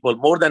 1% people,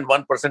 more than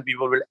 1%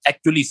 people will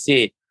actually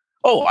say,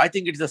 oh, I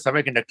think it's the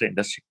semiconductor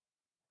industry.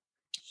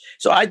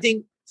 So I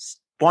think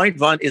point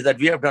one is that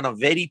we have done a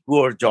very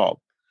poor job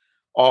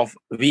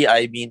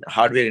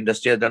hardware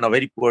industry has done a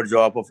very poor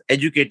job of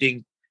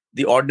educating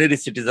the ordinary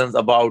citizens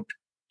about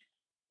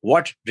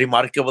what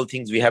remarkable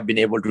things we have been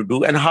able to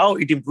do and how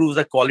it improves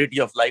the quality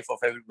of life of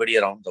everybody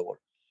around the world.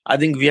 I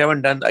think we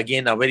haven't done,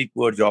 again, a very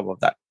poor job of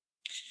that.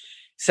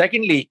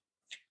 Secondly,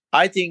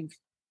 I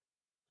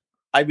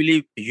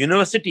believe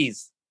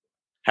universities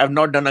have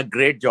not done a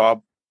great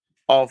job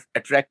of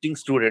attracting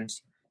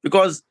students,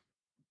 because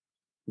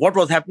what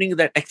was happening is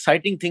that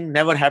exciting thing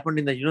never happened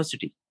in the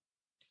university.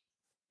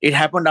 It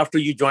happened after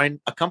you joined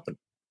a company.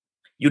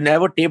 You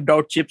never taped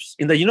out chips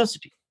in the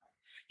university.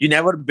 You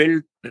never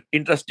built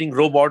interesting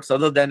robots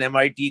other than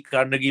MIT,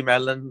 Carnegie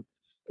Mellon,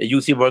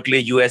 UC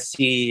Berkeley,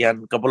 USC,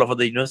 and a couple of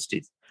other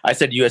universities. I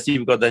said USC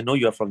because I know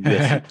you are from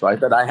USC. So I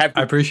said I have to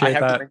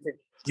mention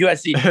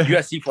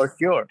USC for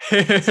sure.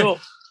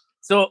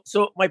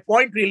 So my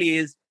point really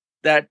is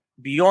that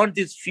beyond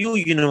these few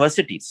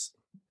universities,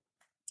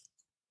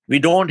 we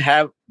don't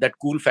have that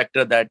cool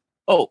factor that,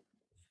 oh,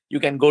 you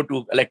can go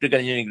to electrical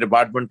engineering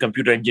department,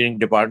 computer engineering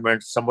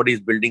department, somebody is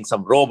building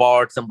some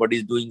robot, somebody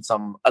is doing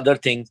some other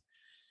things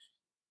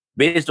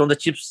based on the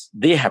chips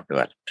they have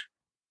developed.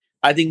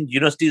 I think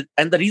universities,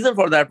 and the reason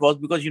for that was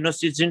because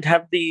universities didn't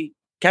have the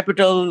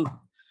capital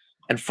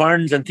and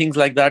funds and things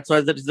like that. So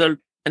as a result,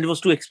 and it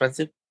was too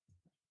expensive.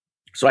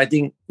 So I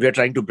think we are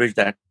trying to bridge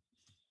that.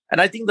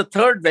 And I think the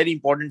third very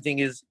important thing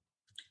is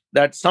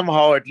that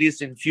somehow, at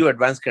least in few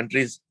advanced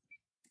countries,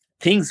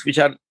 things which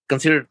are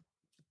considered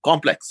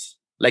complex,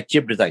 like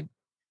chip design,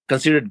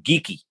 considered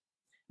geeky,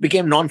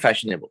 became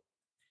non-fashionable.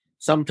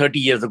 Some 30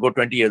 years ago,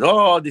 20 years,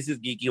 oh, this is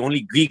geeky,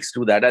 only geeks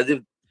do that. As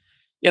if,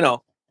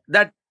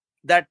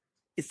 that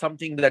is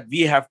something that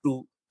we have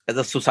to, as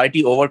a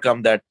society,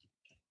 overcome that.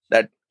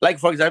 Like,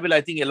 for example,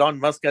 I think Elon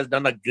Musk has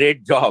done a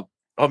great job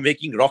of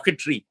making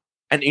rocketry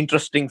an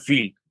interesting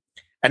field.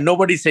 And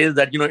nobody says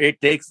that,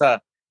 it takes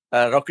a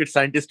rocket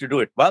scientist to do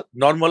it. Well,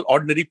 normal,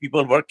 ordinary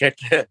people work at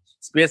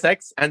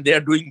SpaceX and they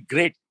are doing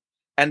great.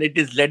 And it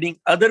is letting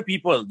other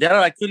people. There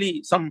are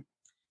actually some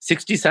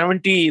 60,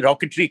 70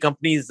 rocketry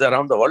companies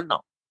around the world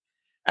now.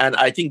 And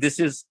I think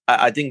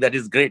that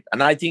is great.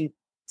 And I think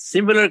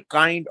similar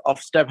kind of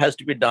step has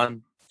to be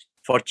done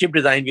for chip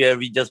design, where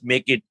we just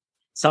make it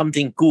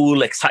something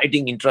cool,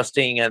 exciting,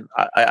 interesting. And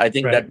I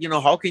think Right.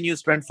 that, how can you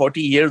spend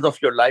 40 years of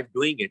your life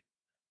doing it?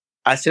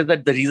 I said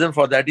that the reason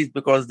for that is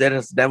because there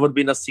has never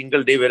been a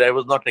single day where I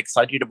was not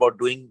excited about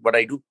doing what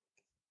I do.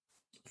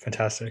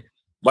 Fantastic.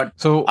 But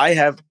So I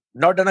have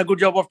not done a good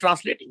job of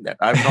translating that.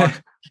 I've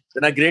not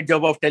done a great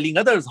job of telling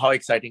others how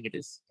exciting it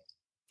is.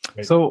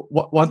 So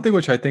one thing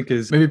which I think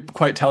is maybe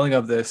quite telling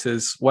of this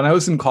is when I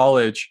was in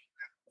college,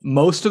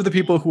 most of the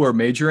people who are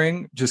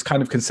majoring just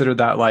kind of consider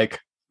that like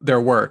their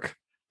work,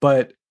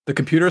 but the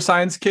computer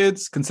science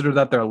kids consider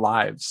that their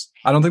lives.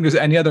 I don't think there's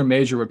any other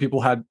major where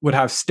people would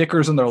have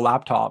stickers on their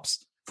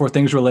laptops for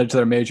things related to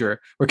their major,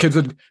 where kids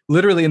would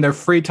literally in their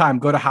free time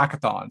go to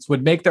hackathons,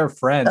 would make their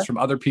friends from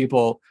other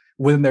people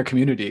within their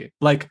community.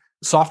 Like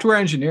software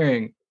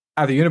engineering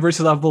at the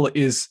university level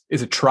is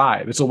a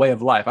tribe. It's a way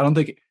of life. I don't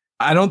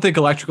think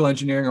electrical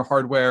engineering or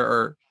hardware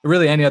or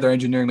really any other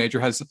engineering major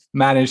has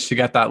managed to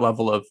get that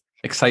level of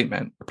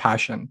excitement or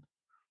passion.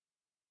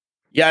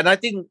 Yeah, and I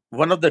think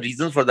one of the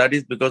reasons for that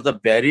is because the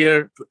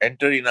barrier to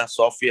enter in a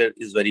software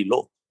is very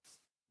low.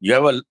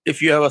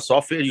 If you have a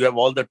software, you have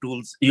all the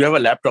tools. You have a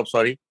laptop,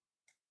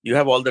 you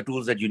have all the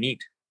tools that you need.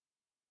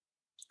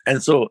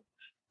 And so,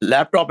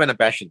 laptop and a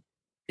passion,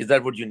 is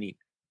that what you need?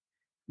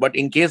 But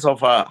in case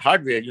of a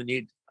hardware, you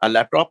need a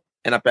laptop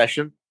and a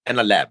passion and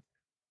a lab.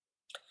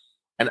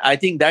 And I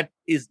think that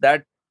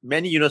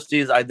many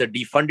universities either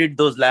defunded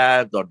those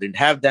labs or didn't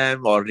have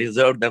them or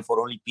reserved them for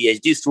only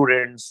PhD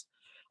students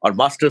or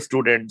master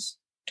students.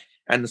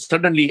 And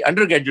suddenly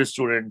undergraduate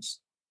students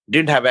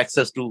didn't have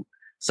access to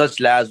such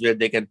labs where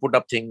they can put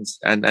up things.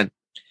 And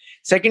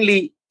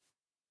secondly,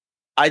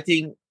 I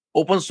think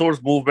open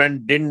source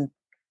movement didn't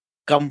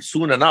come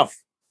soon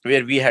enough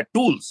where we had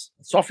tools,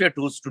 software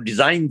tools to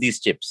design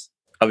these chips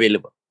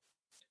available.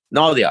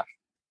 Now they are.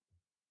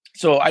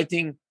 So I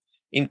think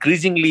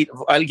increasingly,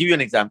 I'll give you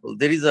an example.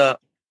 There is a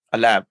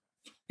lab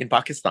in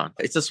Pakistan.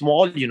 It's a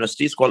small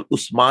university. It's called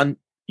Usman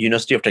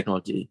University of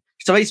Technology.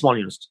 It's a very small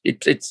university.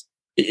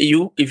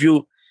 If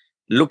you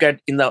look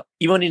at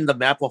even in the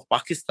map of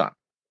Pakistan,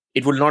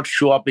 it will not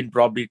show up in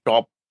probably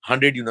top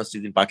 100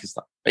 universities in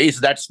Pakistan. It's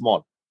that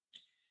small.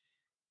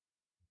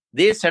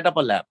 They set up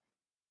a lab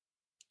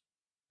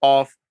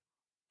of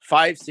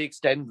 5, 6,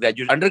 10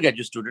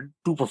 undergraduate students,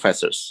 2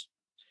 professors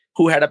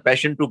who had a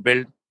passion to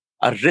build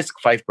a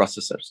RISC-V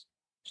processors.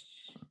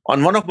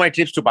 On one of my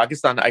trips to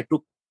Pakistan, I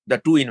took the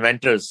 2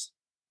 inventors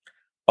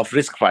of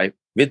RISC-V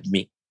with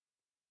me,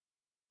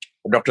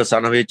 Dr.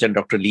 Sanovich and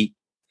Dr. Lee.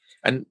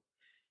 And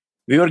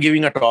we were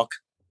giving a talk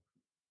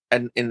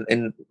and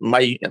in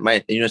my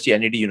university,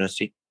 NED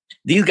University.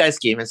 These guys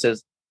came and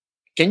says,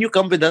 can you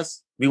come with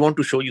us? We want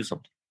to show you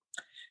something.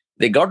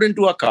 They got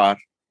into a car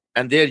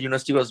and their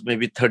university was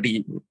maybe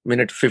 15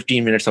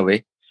 minutes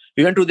away.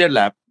 We went to their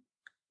lab.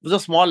 It was a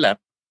small lab.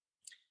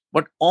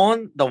 But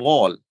on the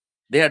wall,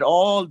 they had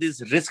all these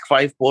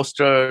RISC-V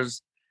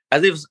posters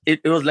as if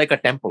it was like a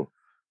temple.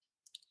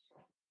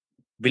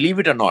 Believe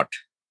it or not,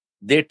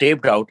 they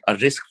taped out a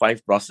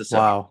RISC-V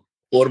processor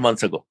 4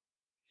 months ago.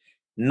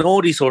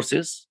 No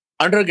resources,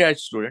 undergrad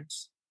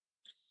students,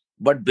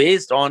 but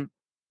based on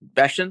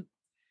passion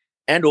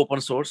and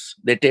open source,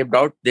 they taped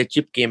out, their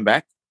chip came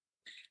back.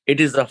 It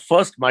is the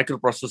first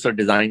microprocessor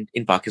designed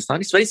in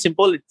Pakistan. It's very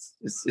simple.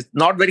 It's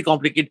not very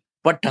complicated,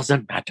 but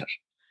doesn't matter.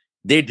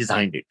 They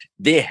designed it.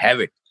 They have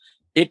it.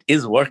 It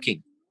is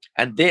working.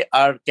 And they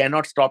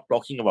cannot stop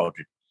talking about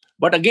it.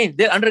 But again,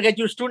 they're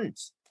undergraduate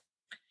students.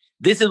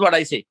 This is what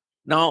I say.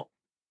 Now,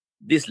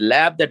 this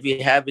lab that we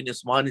have in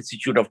Usman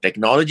Institute of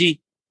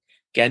Technology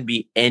can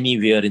be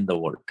anywhere in the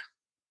world.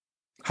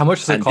 How much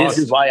does it cost?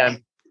 This is why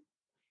I'm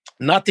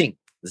nothing,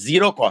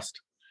 zero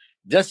cost.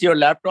 Just your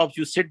laptops,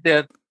 you sit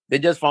there. They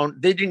just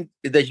found, the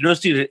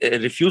university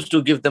refused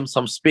to give them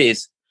some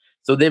space.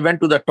 So they went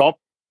to the top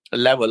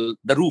level,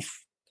 the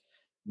roof.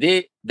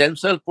 They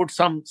themselves put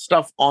some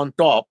stuff on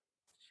top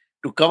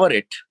to cover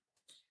it.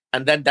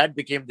 And then that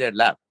became their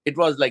lab. It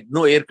was like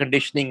no air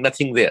conditioning,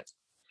 nothing there.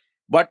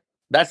 But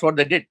that's what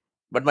they did.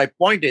 But my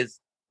point is,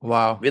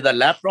 with a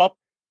laptop,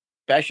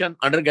 passion,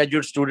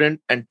 undergraduate student,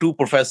 and 2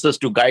 professors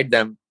to guide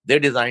them, they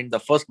designed the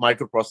first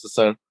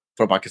microprocessor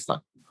for Pakistan.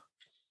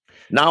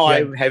 Now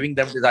I'm having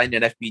them design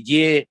an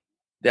FPGA.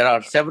 There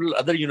are several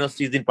other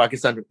universities in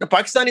Pakistan.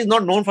 Pakistan is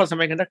not known for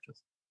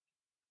semiconductors.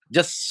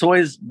 Just so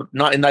is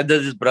neither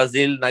is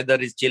Brazil, neither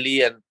is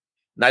Chile, and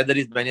neither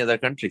is many other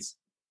countries.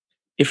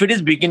 If it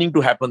is beginning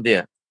to happen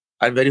there,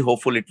 I'm very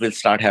hopeful it will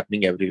start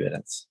happening everywhere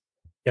else.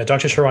 Yeah,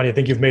 Dr. Sharani, I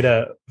think you've made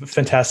a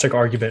fantastic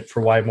argument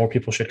for why more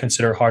people should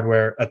consider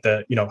hardware at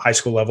the high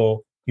school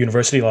level,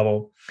 university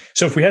level.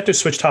 So if we had to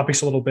switch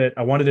topics a little bit,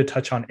 I wanted to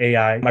touch on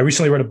AI. I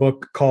recently read a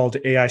book called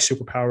AI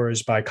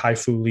Superpowers by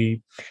Kai-Fu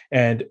Lee,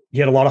 and he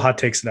had a lot of hot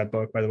takes in that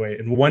book, by the way.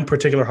 And one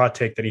particular hot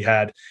take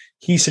that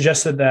he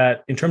suggested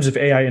that in terms of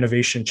AI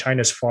innovation,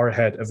 China is far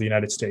ahead of the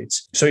United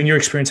States. So in your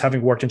experience,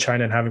 having worked in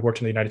China and having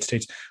worked in the United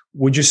States,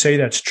 would you say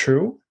that's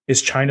true?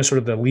 Is China sort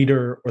of the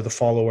leader or the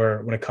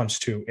follower when it comes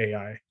to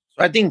AI?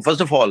 I think, first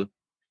of all,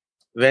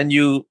 when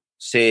you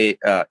say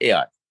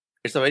AI,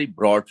 it's a very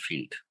broad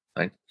field,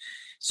 right?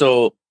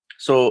 So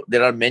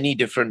there are many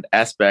different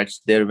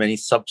aspects, there are many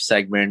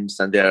sub-segments,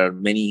 and there are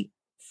many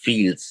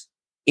fields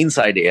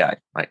inside AI,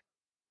 right?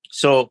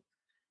 So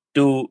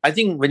I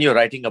think when you're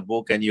writing a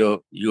book and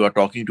you are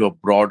talking to a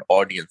broad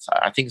audience,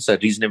 I think it's a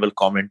reasonable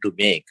comment to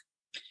make.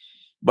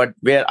 But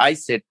where I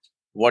sit,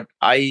 what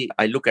I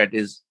look at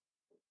is,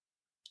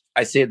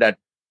 I say that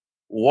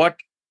what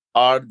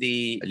are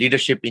the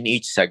leadership in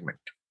each segment.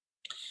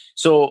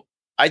 So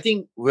I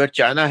think where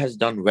China has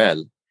done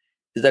well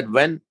is that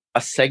when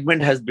a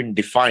segment has been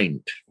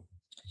defined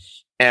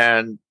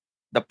and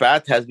the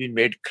path has been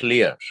made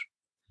clear,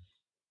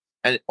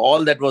 and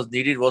all that was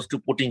needed was to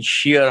put in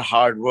sheer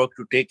hard work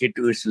to take it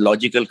to its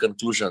logical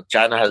conclusion,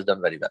 China has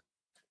done very well,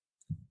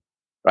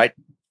 right?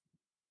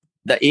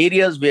 The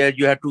areas where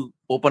you have to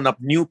open up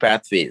new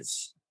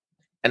pathways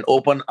and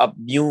open up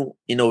new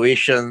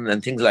innovation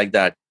and things like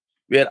that,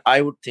 where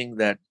I would think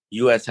that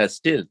US has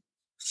still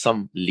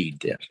some lead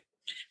there.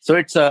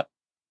 So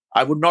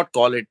I would not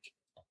call it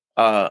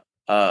a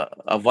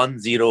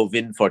 1-0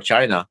 win for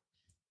China.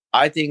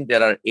 I think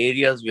there are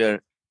areas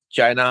where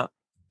China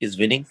is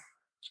winning,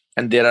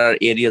 and there are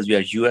areas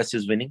where US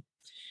is winning.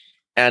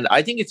 And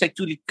I think it's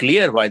actually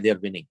clear why they're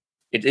winning.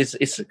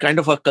 It's kind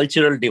of a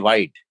cultural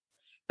divide.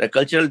 The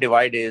cultural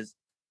divide is,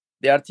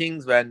 there are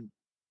things when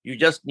you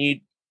just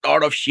need a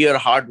lot of sheer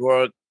hard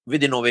work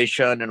with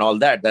innovation and all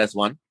that. That's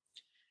one.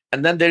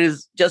 And then there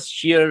is just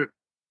sheer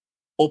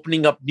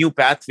opening up new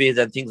pathways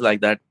and things like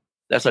that.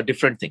 That's a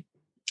different thing.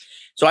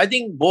 So I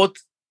think both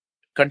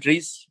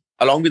countries,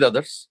 along with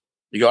others,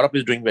 Europe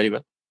is doing very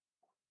well.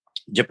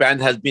 Japan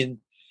has been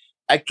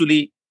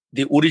actually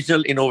the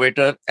original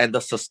innovator and the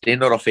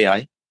sustainer of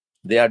AI.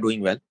 They are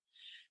doing well.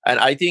 And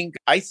I think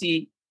I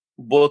see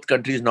both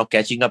countries now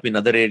catching up in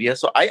other areas.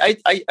 So I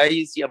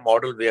see a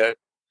model where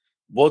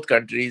both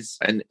countries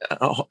and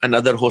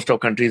another host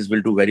of countries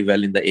will do very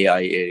well in the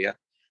AI area.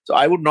 So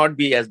I would not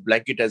be as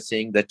blanket as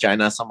saying that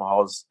China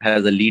somehow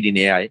has a lead in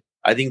AI.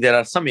 I think there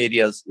are some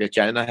areas where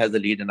China has a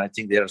lead, and I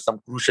think there are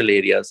some crucial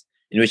areas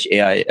in which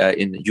AI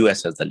in the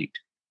US has the lead.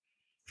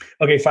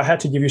 Okay, if I had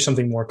to give you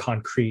something more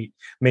concrete,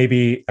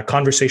 maybe a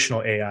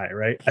conversational AI,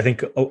 right? I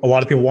think a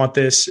lot of people want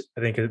this.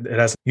 I think it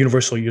has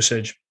universal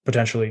usage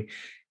potentially.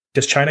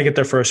 Does China get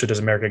there first or does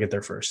America get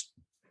there first?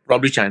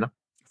 Probably China,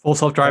 Full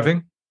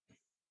self-driving?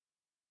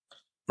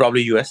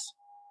 probably US.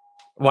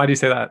 Why do you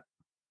say that?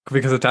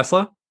 Because of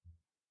Tesla?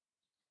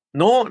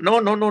 No, no,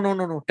 no, no, no,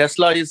 no, no.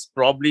 Tesla is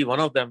probably one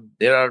of them.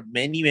 There are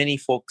many, many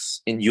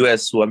folks in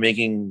US who are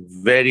making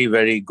very,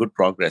 very good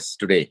progress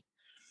today.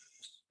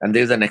 And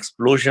there's an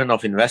explosion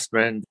of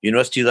investment.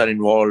 Universities are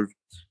involved.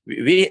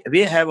 We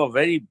have a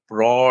very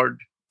broad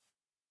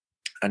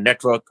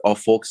network of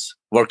folks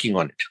working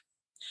on it,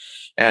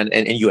 and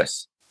in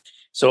US.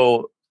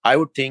 So I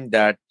would think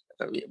that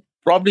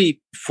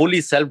probably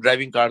fully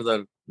self-driving cars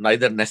are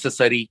neither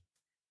necessary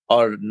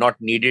or not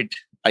needed.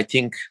 I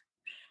think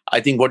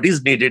what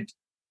is needed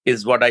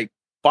is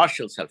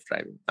partial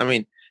self-driving. I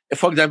mean,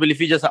 for example, if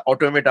we just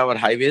automate our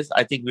highways,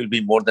 I think will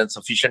be more than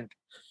sufficient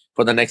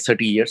for the next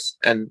 30 years.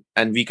 And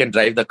we can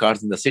drive the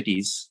cars in the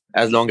cities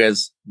as long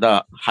as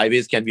the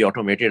highways can be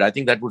automated. I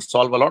think that would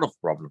solve a lot of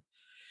problems.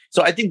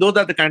 So I think those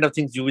are the kind of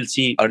things you will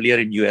see earlier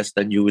in US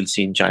than you will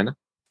see in China.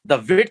 The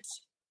width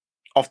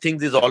of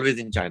things is always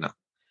in China.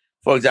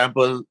 For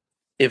example,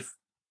 if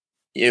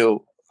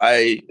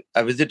I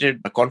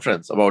visited a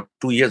conference about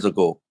 2 years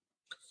ago,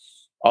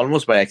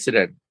 almost by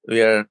accident,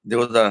 where there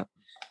was a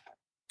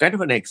kind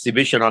of an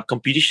exhibition or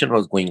competition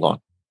was going on,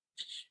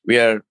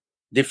 where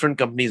different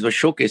companies were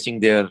showcasing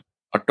their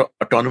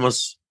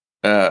autonomous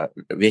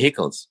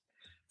vehicles,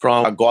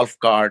 from a golf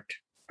cart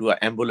to an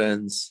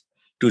ambulance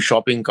to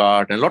shopping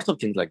cart and lots of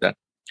things like that.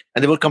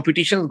 And there were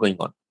competitions going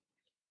on.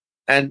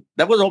 And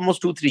that was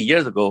almost 2-3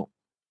 years ago.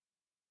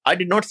 I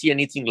did not see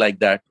anything like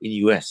that in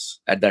US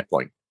at that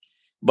point.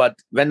 But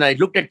when I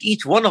looked at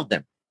each one of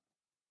them,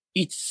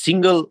 each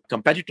single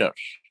competitor,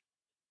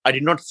 I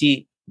did not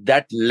see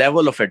that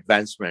level of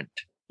advancement,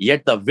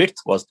 yet the width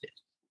was there.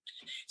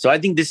 So I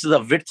think this is a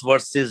width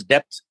versus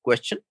depth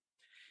question.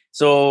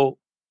 So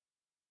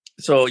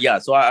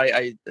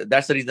I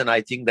that's the reason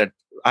I think that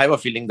I have a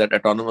feeling that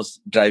autonomous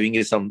driving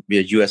is where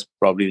US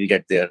probably will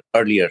get there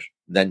earlier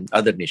than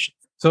other nations.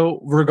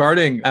 So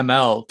regarding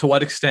ML, to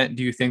what extent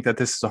do you think that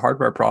this is a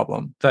hardware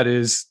problem? That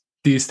is,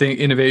 these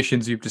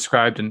innovations you've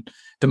described in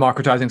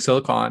democratizing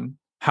silicon,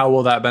 how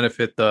will that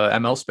benefit the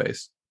ML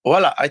space?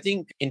 Well, I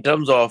think in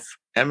terms of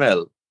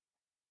ML,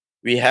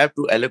 we have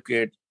to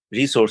allocate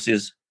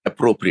resources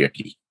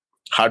appropriately,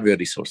 hardware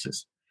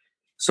resources.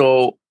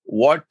 So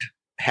what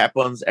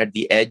happens at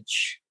the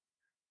edge,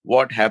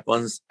 what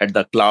happens at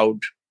the cloud,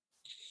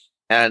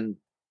 and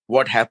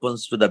what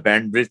happens to the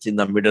bandwidth in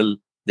the middle?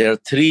 There are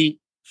three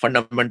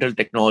fundamental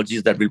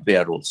technologies that will play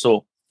a role.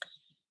 So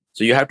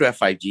you have to have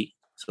 5G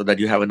so that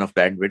you have enough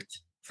bandwidth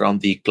from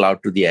the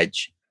cloud to the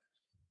edge.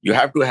 You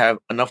have to have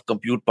enough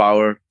compute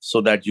power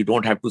so that you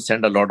don't have to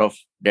send a lot of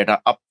data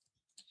up.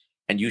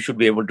 And you should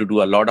be able to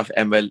do a lot of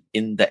ML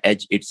in the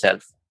edge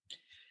itself.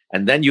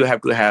 And then you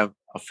have to have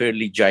a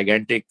fairly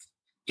gigantic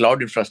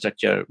cloud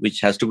infrastructure,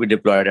 which has to be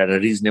deployed at a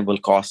reasonable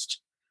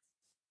cost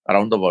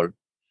around the world,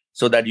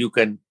 so that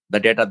the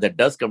data that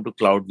does come to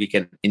cloud, we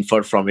can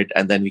infer from it,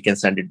 and then we can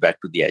send it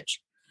back to the edge.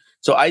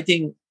 So I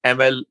think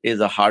ML is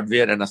a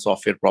hardware and a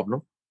software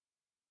problem.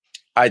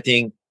 I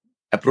think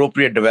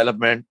appropriate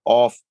development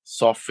of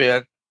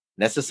software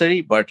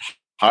necessary, but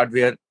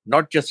hardware,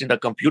 not just in the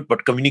compute,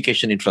 but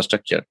communication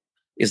infrastructure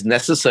is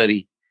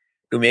necessary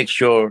to make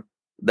sure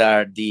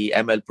that the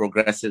ML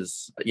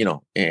progresses,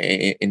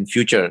 in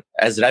future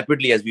as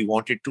rapidly as we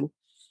want it to.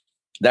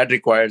 That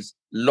requires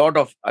a lot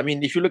of,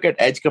 if you look at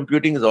edge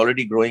computing is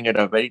already growing at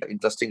a very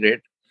interesting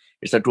rate.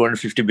 It's a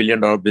 $250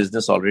 billion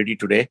business already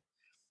today,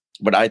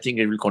 but I think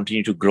it will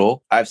continue to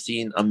grow. I've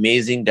seen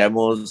amazing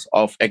demos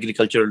of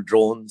agricultural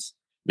drones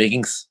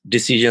making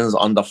decisions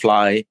on the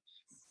fly,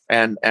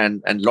 and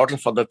lots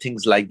of other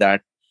things like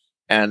that.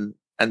 And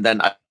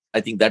then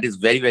I think that is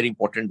very, very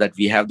important that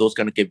we have those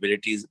kind of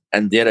capabilities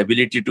and their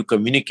ability to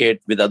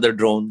communicate with other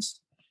drones.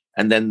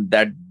 And then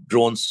that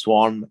drone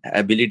swarm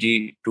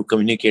ability to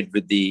communicate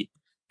with the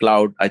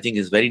cloud, I think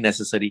is very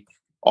necessary.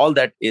 All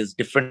that is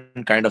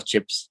different kind of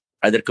chips,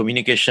 either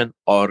communication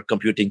or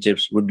computing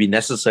chips would be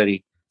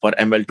necessary for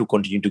ML to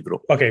continue to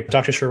grow. Okay,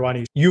 Dr.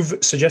 Shirwani, you've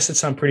suggested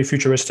some pretty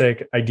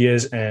futuristic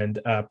ideas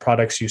and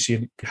products you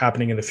see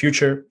happening in the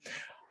future.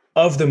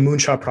 Of the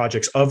moonshot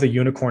projects, of the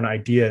unicorn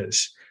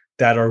ideas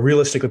that are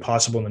realistically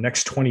possible in the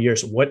next 20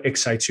 years, what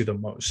excites you the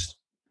most?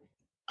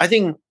 I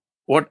think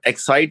what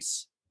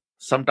excites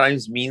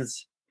sometimes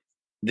means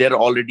they're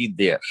already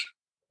there.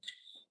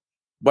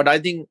 But I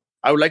think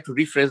I would like to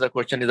rephrase the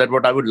question, is that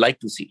what I would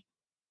like to see?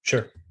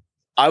 Sure.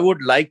 I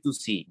would like to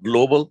see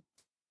global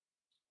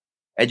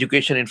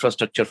education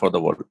infrastructure for the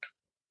world.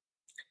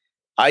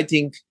 I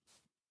think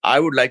I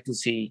would like to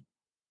see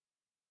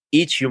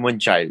each human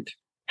child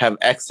have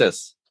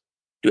access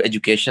to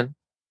education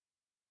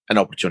and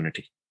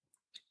opportunity.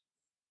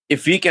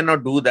 If we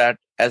cannot do that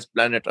as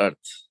planet Earth,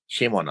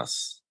 shame on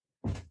us.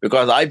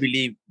 Because I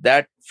believe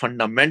that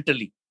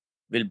fundamentally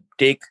will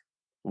take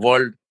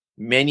world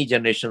many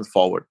generations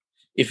forward.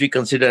 if we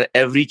consider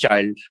every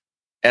child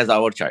as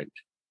our child,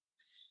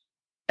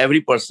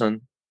 every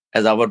person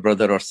as our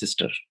brother or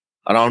sister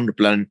around the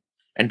planet,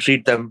 and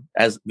treat them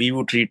as we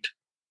would treat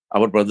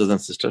our brothers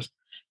and sisters.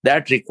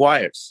 That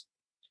requires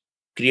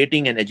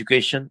creating an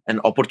education and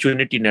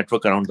opportunity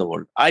network around the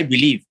world. I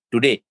believe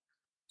today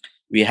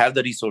we have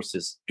the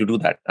resources to do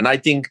that. And I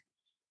think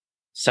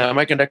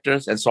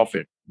semiconductors and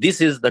software, this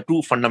is the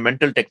two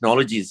fundamental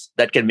technologies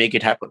that can make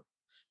it happen.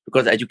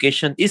 Because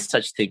education is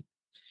such thing.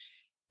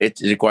 It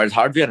requires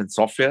hardware and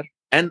software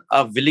and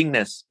a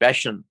willingness,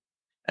 passion,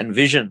 and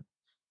vision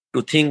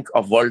to think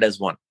of world as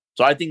one.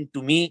 So I think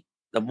to me,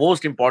 the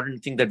most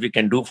important thing that we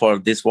can do for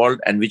this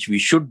world and which we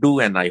should do,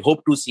 and I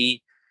hope to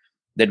see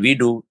that we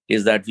do,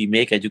 is that we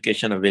make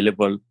education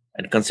available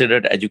and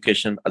consider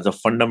education as a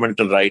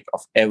fundamental right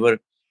of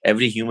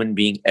every human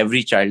being,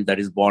 every child that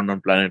is born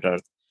on planet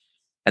Earth.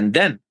 And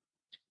then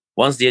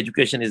once the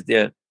education is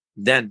there,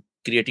 then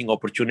creating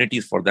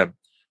opportunities for them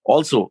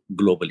also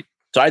globally.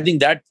 So I think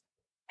that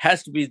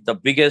has to be the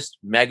biggest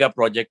mega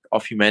project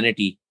of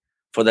humanity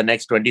for the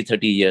next 20,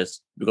 30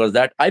 years, because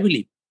that, I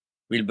believe,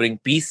 will bring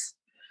peace,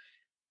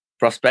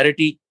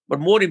 prosperity, but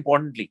more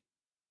importantly,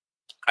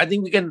 I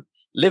think we can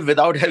live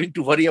without having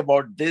to worry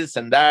about this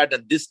and that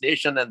and this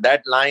nation and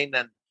that line,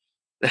 and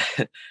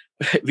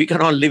we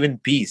can all live in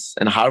peace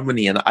and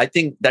harmony. And I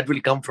think that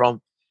will come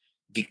from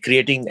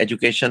creating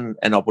education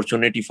and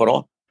opportunity for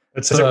all.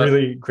 That's a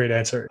really great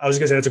answer. I was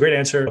going to say that's a great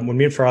answer. When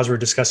me and Faraz were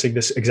discussing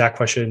this exact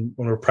question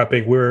when we were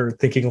prepping, we were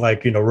thinking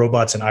like,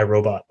 robots and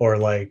iRobot, or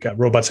like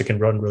robots that can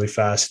run really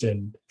fast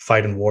and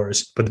fight in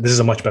wars. But this is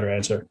a much better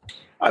answer.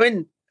 I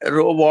mean,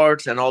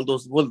 robots and all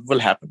those will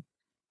happen.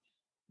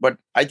 But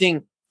I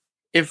think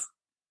if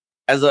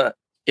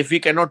we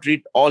cannot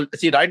treat all,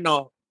 see right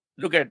now,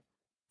 look at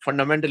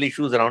fundamental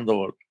issues around the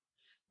world.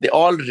 They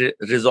all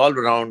resolve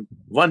around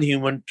one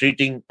human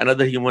treating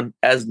another human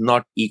as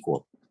not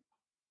equal.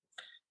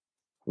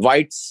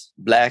 Whites,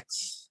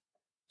 blacks,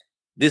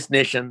 this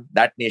nation,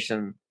 that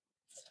nation,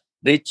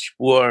 rich,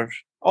 poor,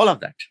 all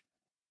of that.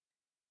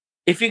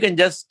 If we can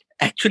just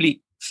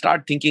actually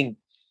start thinking,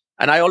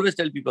 and I always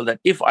tell people that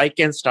if I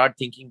can start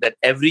thinking that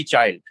every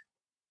child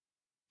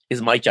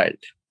is my child,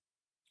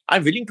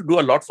 I'm willing to do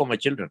a lot for my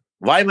children.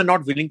 Why am I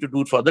not willing to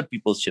do it for other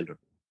people's children?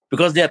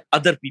 Because they are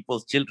other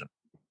people's children.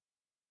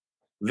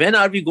 When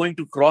are we going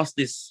to cross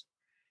this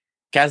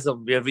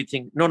chasm where we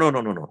think,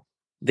 no.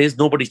 There's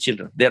nobody's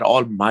children. They're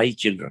all my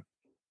children.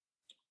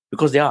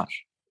 Because they are.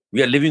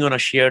 We are living on a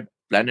shared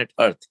planet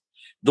Earth.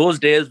 Those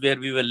days where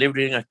we were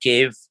living in a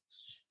cave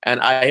and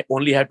I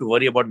only had to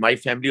worry about my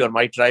family or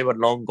my tribe are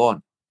long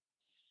gone.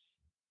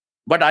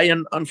 But I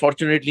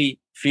unfortunately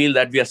feel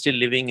that we are still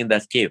living in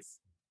that cave.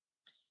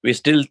 We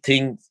still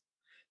think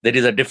there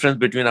is a difference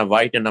between a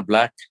white and a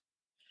black,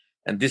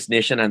 and this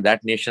nation and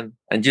that nation.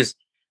 And just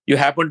you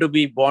happen to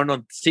be born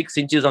on 6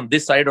 inches on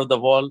this side of the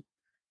wall,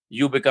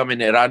 you become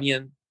an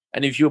Iranian.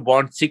 And if you're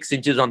born 6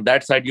 inches on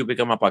that side, you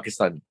become a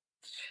Pakistani.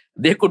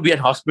 There could be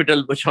a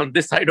hospital which on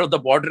this side of the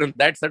border and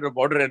that side of the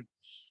border,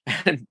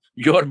 and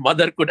your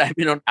mother could have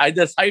been on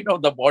either side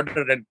of the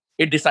border, and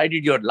it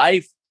decided your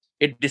life,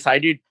 it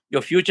decided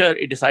your future,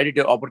 it decided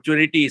your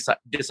opportunities,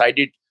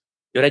 decided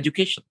your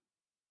education.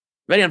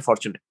 Very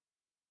unfortunate.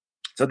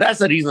 So that's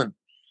the reason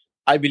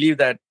I believe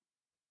that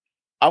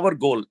our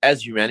goal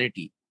as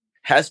humanity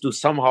has to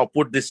somehow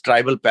put this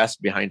tribal past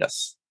behind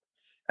us.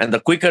 And the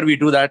quicker we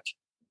do that,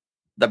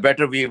 the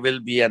better we will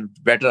be and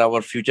better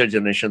our future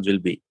generations will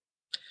be.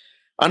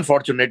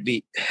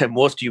 Unfortunately,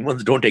 most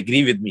humans don't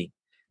agree with me.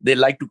 They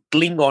like to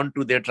cling on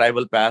to their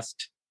tribal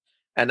past.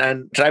 And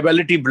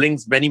tribality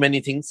brings many,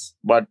 many things,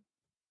 but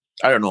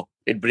I don't know,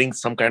 it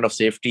brings some kind of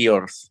safety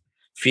or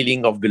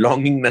feeling of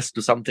belongingness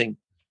to something.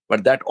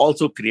 But that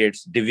also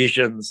creates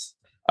divisions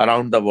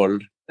around the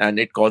world, and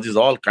it causes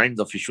all kinds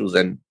of issues.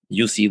 And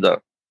you see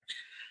the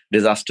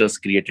disasters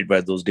created by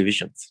those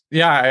divisions.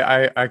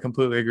 Yeah, I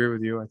completely agree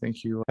with you. I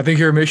think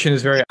your mission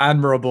is very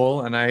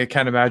admirable, and I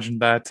can't imagine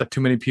that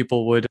too many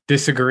people would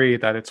disagree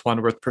that it's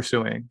one worth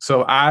pursuing.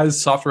 So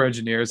as software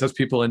engineers, as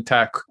people in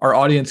tech, our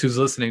audience who's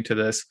listening to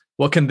this,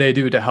 what can they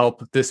do to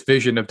help this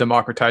vision of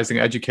democratizing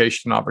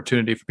education and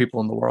opportunity for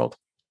people in the world?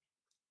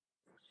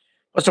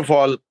 First of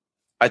all,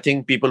 I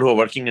think people who are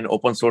working in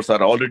open source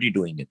are already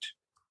doing it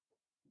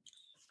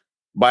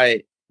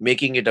by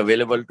making it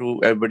available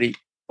to everybody,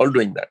 all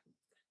doing that.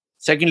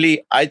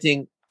 Secondly, I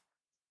think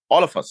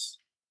all of us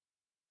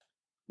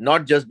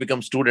not just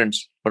become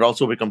students, but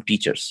also become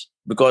teachers.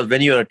 Because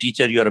when you're a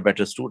teacher, you're a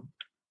better student.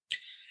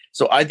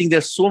 So I think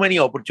there's so many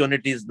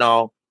opportunities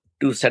now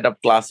to set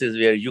up classes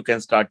where you can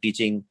start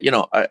teaching.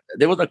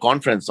 There was a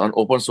conference on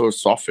open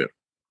source software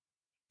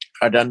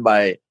done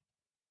by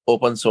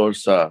Open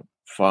Source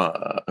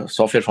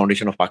Software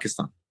Foundation of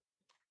Pakistan.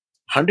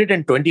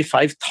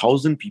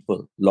 125,000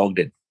 people logged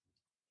in.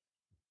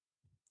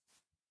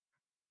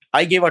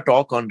 I gave a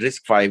talk on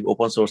RISC-V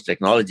open source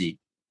technology.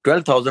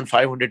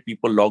 12,500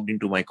 people logged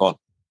into my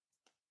call.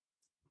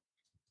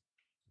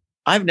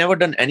 I've never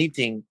done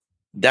anything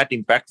that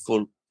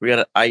impactful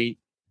where I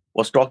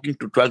was talking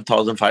to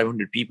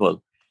 12,500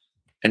 people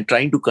and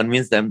trying to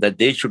convince them that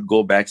they should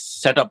go back,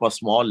 set up a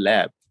small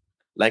lab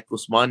like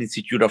Usman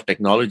Institute of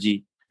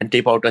Technology and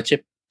tape out a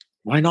chip.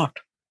 Why not?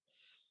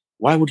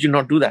 Why would you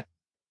not do that?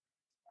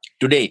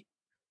 Today,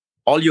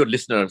 all your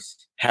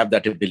listeners have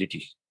that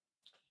ability.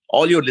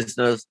 All your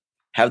listeners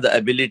have the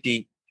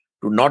ability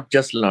to not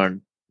just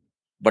learn,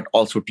 but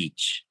also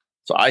teach.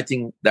 So I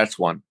think that's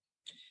one.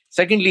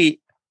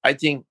 Secondly, I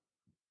think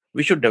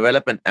we should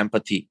develop an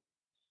empathy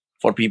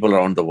for people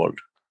around the world.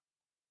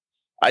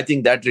 I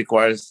think that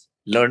requires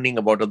learning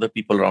about other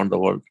people around the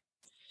world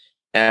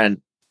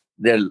and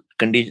their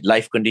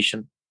life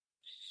condition,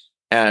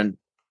 and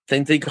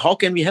think how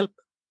can we help?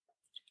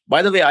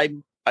 By the way,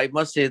 I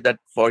must say that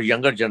for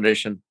younger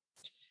generation,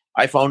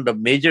 I found a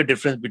major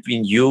difference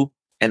between you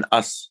and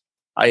us.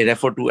 I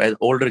refer to as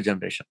older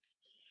generation.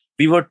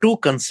 We were too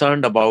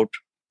concerned about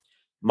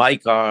my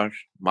car,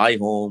 my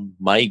home,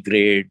 my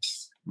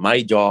grades,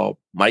 my job,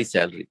 my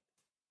salary.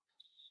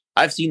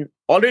 I've seen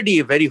already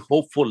a very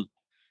hopeful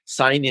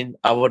sign in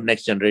our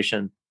next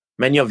generation.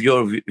 Many of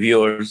your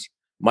viewers,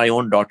 my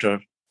own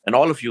daughter, and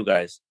all of you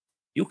guys,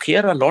 you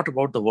care a lot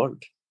about the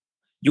world.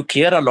 You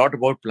care a lot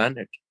about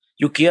planet.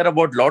 You care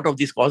about a lot of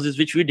these causes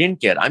which we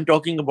didn't care. I'm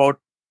talking about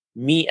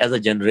me as a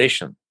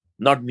generation,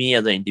 not me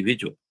as an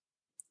individual.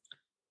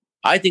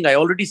 I think I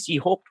already see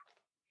hope.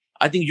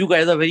 I think you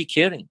guys are very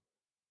caring.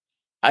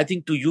 I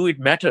think to you it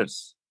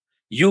matters.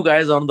 You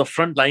guys are on the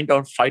front line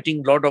on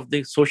fighting a lot of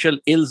the social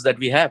ills that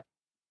we have,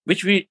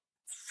 which we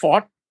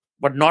fought,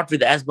 but not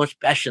with as much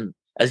passion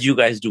as you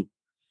guys do.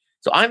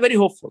 So I'm very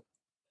hopeful.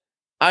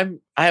 I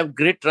have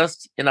great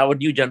trust in our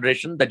new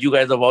generation that you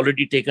guys have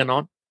already taken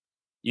on.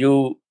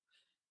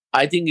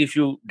 I think if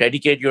you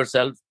dedicate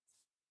yourself,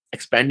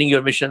 expanding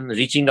your mission,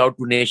 reaching out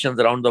to nations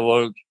around the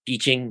world,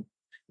 teaching,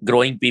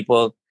 growing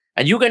people,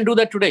 and you can do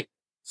that today,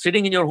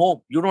 sitting in your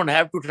home. You don't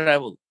have to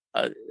travel.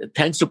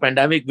 Thanks to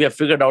pandemic, we have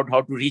figured out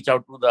how to reach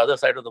out to the other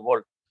side of the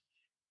world.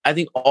 I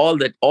think all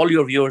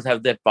your viewers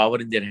have that power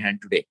in their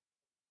hand today.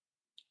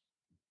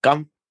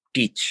 Come,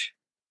 teach,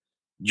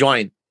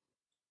 join,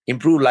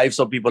 improve lives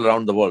of people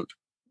around the world.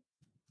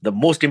 The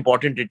most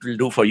important it will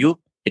do for you,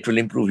 it will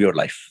improve your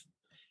life.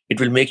 It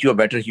will make you a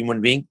better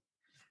human being.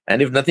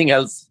 And if nothing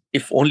else,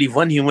 if only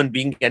one human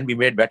being can be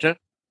made better,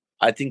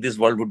 I think this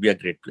world would be a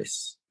great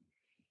place.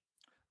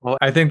 Well,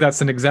 I think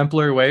that's an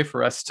exemplary way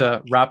for us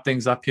to wrap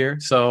things up here.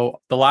 So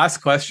the last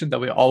question that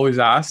we always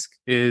ask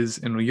is,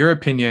 in your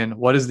opinion,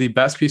 what is the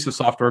best piece of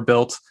software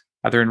built,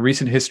 either in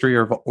recent history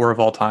or of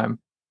all time?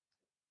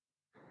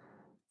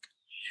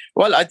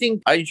 Well, I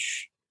think I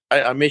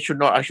should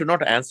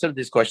not answer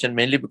this question,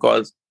 mainly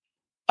because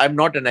I'm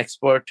not an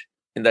expert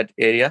in that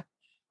area.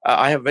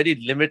 I have very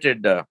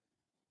limited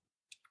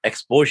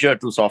exposure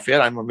to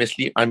software. I'm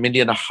mainly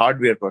a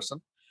hardware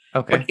person.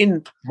 Okay. But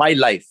in my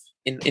life,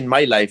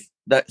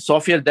 the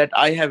software that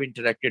I have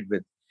interacted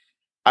with,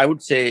 I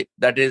would say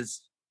that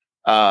is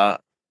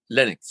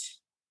Linux,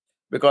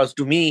 because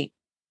to me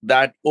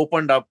that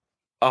opened up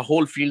a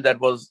whole field that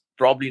was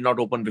probably not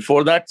open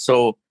before that.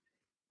 So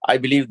I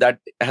believe that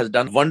has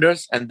done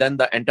wonders. And then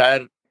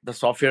the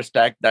software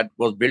stack that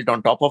was built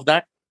on top of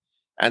that,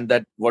 and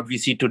that what we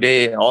see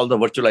today, all the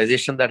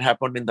virtualization that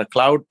happened in the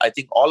cloud, I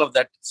think all of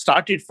that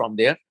started from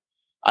there.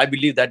 I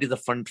believe that is a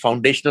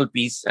foundational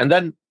piece. And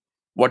then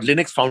what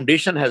Linux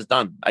Foundation has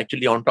done,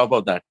 actually on top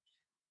of that,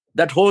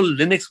 that whole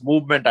Linux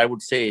movement, I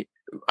would say,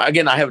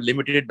 again, I have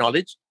limited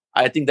knowledge.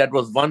 I think that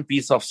was one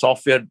piece of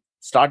software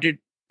started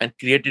and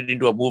created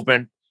into a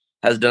movement,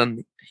 has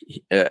done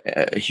a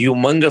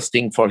humongous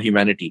thing for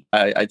humanity.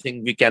 I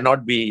think we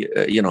cannot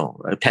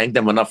thank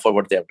them enough for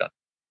what they have done.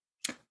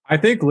 I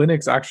think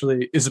Linux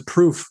actually is a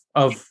proof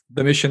of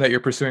the mission that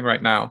you're pursuing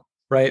right now,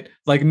 right?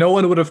 Like no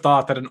one would have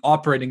thought that an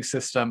operating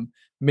system,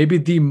 maybe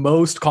the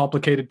most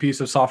complicated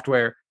piece of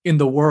software in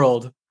the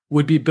world,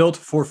 would be built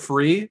for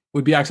free,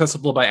 would be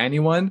accessible by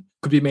anyone,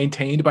 could be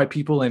maintained by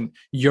people in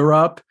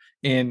Europe,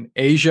 in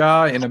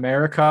Asia, in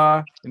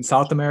America, in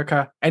South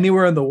America,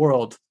 anywhere in the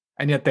world,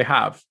 and yet they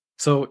have.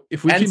 So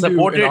if we can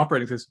do an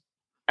operating system.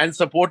 And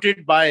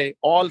supported by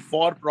all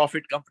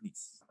for-profit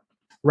companies.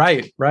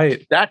 Right.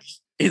 That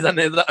is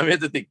another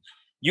amazing thing.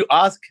 You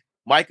ask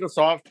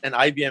Microsoft and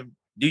IBM,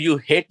 do you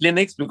hate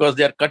Linux because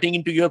they are cutting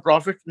into your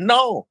profit?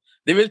 No,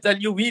 they will tell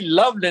you, we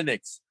love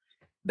Linux.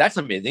 That's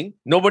amazing.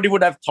 Nobody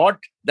would have thought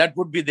that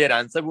would be their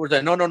answer. We would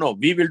say, no,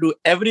 we will do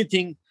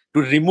everything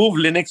to remove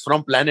Linux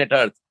from planet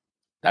Earth.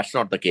 That's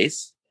not the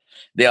case.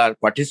 They are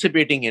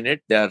participating in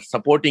it. They are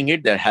supporting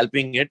it. They're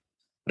helping it.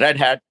 Red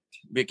Hat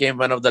became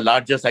one of the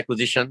largest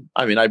acquisition.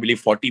 I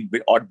believe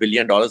 $40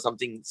 billion,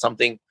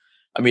 something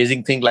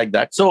amazing thing like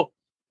that. So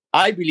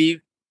I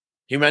believe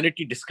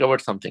humanity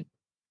discovered something,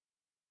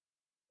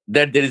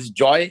 that there is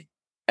joy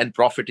and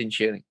profit in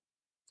sharing.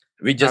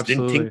 We just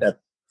didn't think that.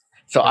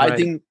 So right. I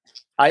think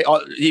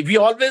we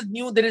always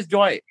knew there is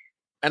joy.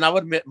 And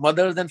our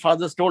mothers and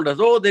fathers told us,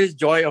 oh, there is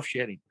joy of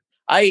sharing.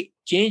 I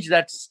changed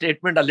that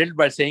statement a little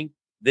by saying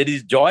there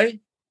is joy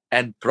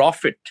and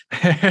profit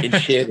in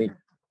sharing.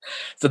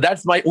 So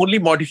that's my only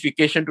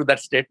modification to that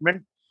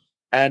statement.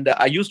 And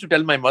I used to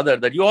tell my mother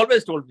that you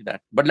always told me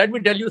that. But let me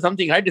tell you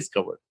something I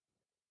discovered.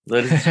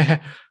 There is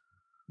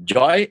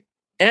joy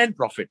and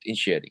profit in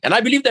sharing. And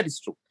I believe that is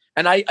true.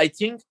 And I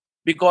think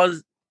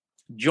because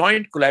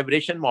joint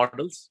collaboration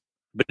models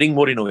bring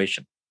more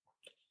innovation.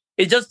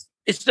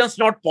 It's just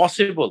not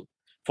possible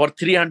for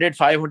 300,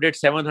 500,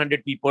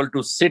 700 people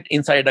to sit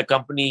inside a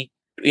company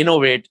to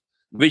innovate,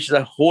 which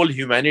the whole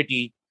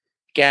humanity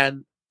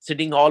can,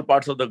 sitting all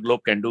parts of the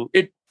globe can do.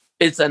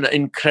 It's an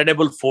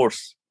incredible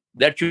force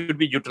that should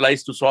be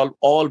utilized to solve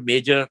all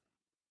major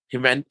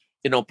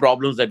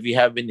problems that we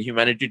have in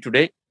humanity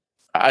today.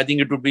 I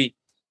think it would be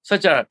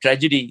such a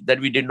tragedy that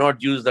we did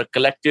not use the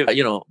collective,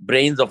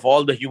 brains of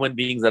all the human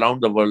beings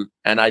around the world.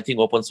 And I think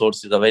open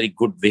source is a very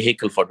good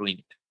vehicle for doing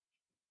it.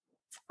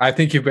 I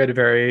think you've made a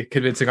very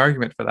convincing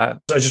argument for that.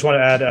 I just want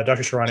to add,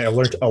 Dr. Sharani, I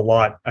learned a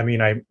lot. I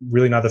mean, I'm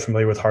really not that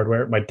familiar with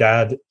hardware. My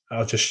dad,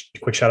 I'll just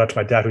quick shout out to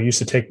my dad, who used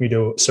to take me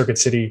to Circuit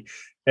City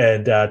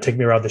and take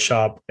me around the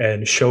shop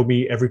and show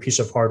me every piece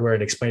of hardware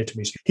and explain it to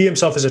me. He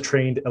himself is a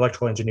trained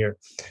electrical engineer,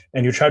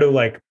 and you try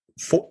to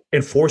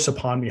enforce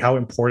upon me how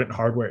important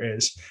hardware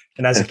is.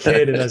 And as a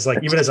kid,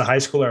 and even as a high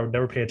schooler, I would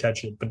never pay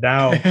attention. But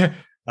now I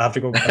have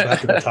to go talk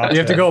to him. You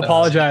have to go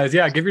apologize.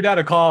 Yeah, give your dad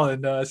a call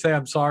and say,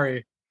 I'm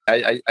sorry.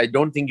 I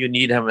don't think you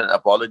need him an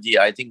apology.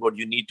 I think what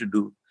you need to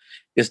do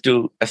is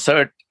to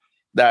assert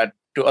that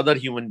to other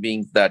human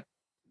beings that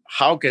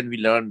how can we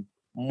learn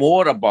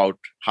more about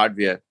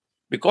hardware?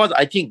 Because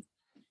I think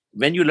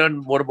when you learn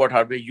more about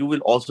hardware, you will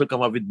also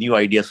come up with new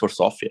ideas for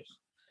software.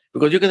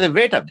 Because you can say,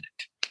 wait a minute,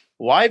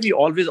 why we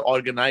always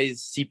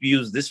organize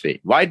CPUs this way?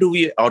 Why do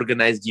we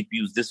organize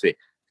GPUs this way?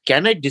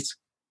 Can I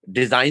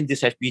design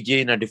this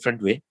FPGA in a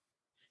different way?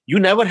 You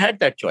never had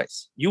that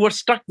choice. You were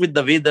stuck with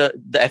the way the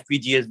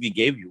FPGAs we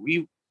gave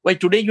you.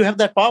 Today you have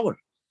that power.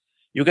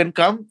 You can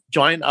come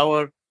join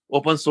our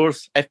open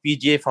source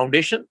FPGA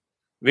foundation.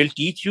 We'll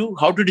teach you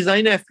how to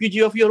design an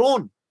FPGA of your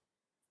own.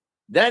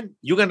 Then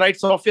you can write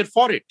software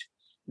for it.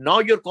 Now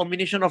your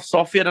combination of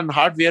software and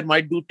hardware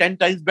might do 10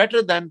 times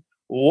better than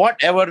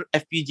whatever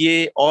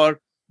FPGA or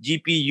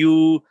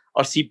GPU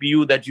or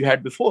CPU that you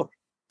had before.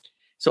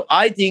 So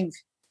I think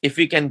if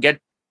we can get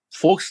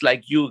folks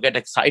like you get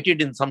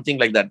excited in something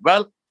like that,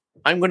 well,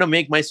 I'm going to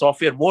make my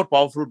software more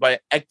powerful by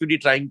actually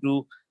trying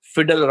to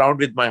fiddle around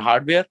with my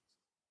hardware.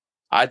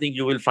 I think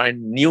you will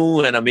find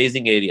new and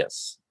amazing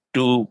areas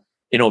to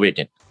innovate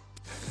in.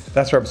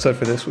 That's our episode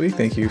for this week.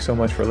 Thank you so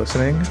much for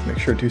listening. Make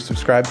sure to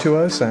subscribe to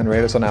us and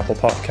rate us on Apple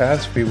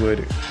Podcasts. We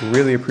would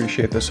really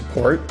appreciate the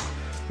support.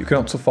 You can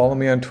also follow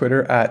me on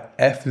Twitter at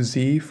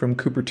FZ from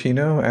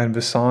Cupertino and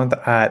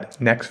Vasant at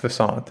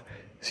NextVasant.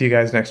 See you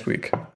guys next week.